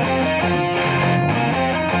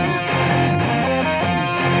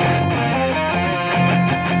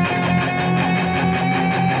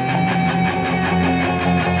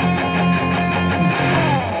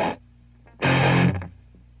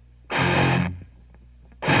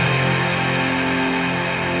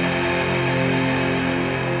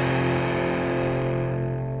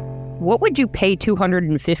 What would you pay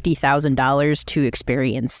 $250,000 to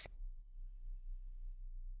experience?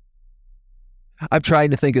 I'm trying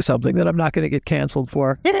to think of something that I'm not going to get canceled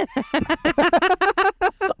for.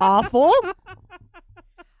 Awful.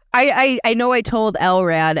 I know I told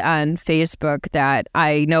Elrad on Facebook that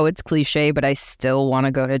I know it's cliche, but I still want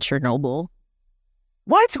to go to Chernobyl.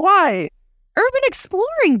 What? Why? Urban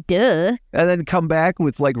exploring, duh. And then come back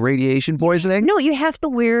with like radiation poisoning? No, you have to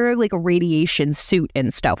wear like a radiation suit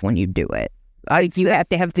and stuff when you do it. You have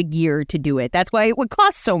to have the gear to do it. That's why it would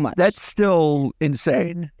cost so much. That's still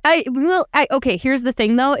insane. Okay, here's the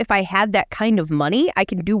thing though. If I had that kind of money, I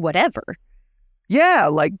can do whatever. Yeah,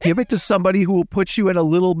 like give it to somebody who will put you in a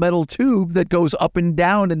little metal tube that goes up and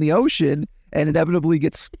down in the ocean and inevitably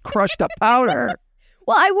gets crushed to powder.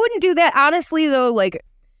 Well, I wouldn't do that. Honestly, though, like,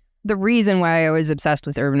 the reason why I was obsessed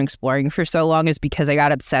with urban exploring for so long is because I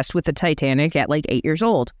got obsessed with the Titanic at like 8 years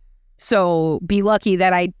old. So be lucky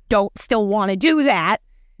that I don't still want to do that.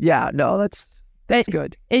 Yeah, no, that's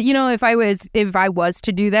good. If I was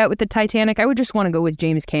to do that with the Titanic, I would just want to go with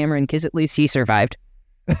James Cameron because at least he survived.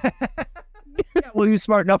 Yeah, well, he was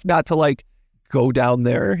smart enough not to like go down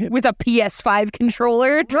there with a PS5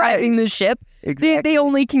 controller driving the ship. Exactly. They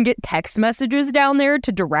only can get text messages down there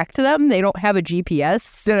to direct them. They don't have a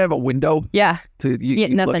GPS. They don't have a window. Yeah. To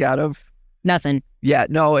look out of. Nothing. Yeah,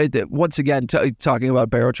 no, once again, talking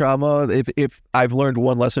about barotrauma, if I've learned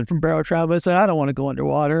one lesson from barotrauma, is that I don't want to go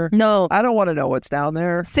underwater. No. I don't want to know what's down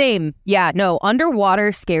there. Same. Yeah, no,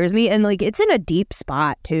 underwater scares me. And, like, it's in a deep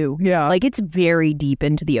spot, too. Yeah. Like, it's very deep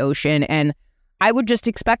into the ocean. And I would just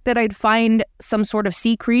expect that I'd find some sort of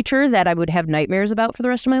sea creature that I would have nightmares about for the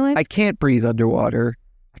rest of my life. I can't breathe underwater.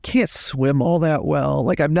 I can't swim all that well.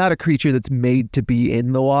 Like, I'm not a creature that's made to be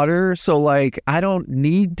in the water. So, like, I don't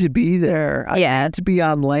need to be there. I need to be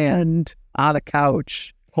on land, on a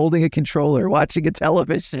couch, holding a controller, watching a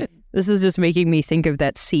television. This is just making me think of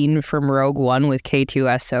that scene from Rogue One with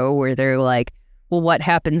K2SO where they're like, well, what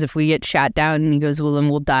happens if we get shot down? And he goes, well, then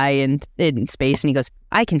we'll die in space. And he goes,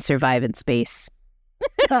 I can survive in space.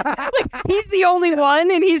 Like, he's the only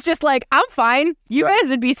one, and he's just like, I'm fine. You guys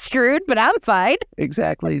would be screwed, but I'm fine.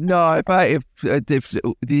 Exactly. No, if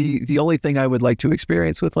the only thing I would like to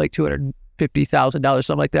experience with like $250,000,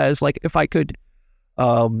 something like that, is like if I could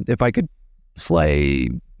slay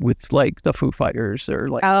with like the Foo Fighters or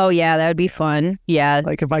like. Oh yeah, that would be fun. Yeah.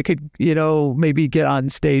 Like if I could, maybe get on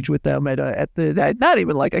stage with them at not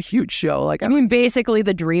even like a huge show. Like I mean, basically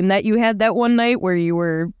the dream that you had that one night where you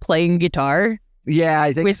were playing guitar. Yeah,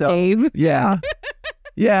 I think with so. Dave. Yeah.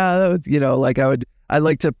 Yeah, like I'd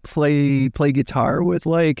like to play guitar with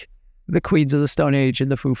like the Queens of the Stone Age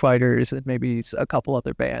and the Foo Fighters and maybe a couple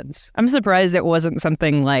other bands. I'm surprised it wasn't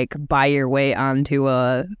something like buy your way onto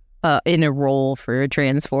in a role for a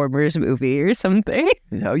Transformers movie or something.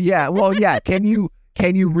 Yeah. Well, yeah. Can you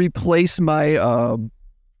replace my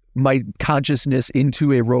my consciousness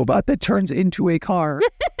into a robot that turns into a car?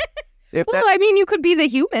 You could be the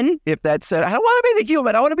human. If that said, I don't want to be the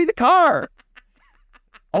human. I want to be the car.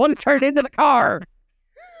 I want to turn into the car.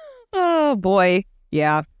 Oh, boy.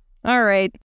 Yeah. All right.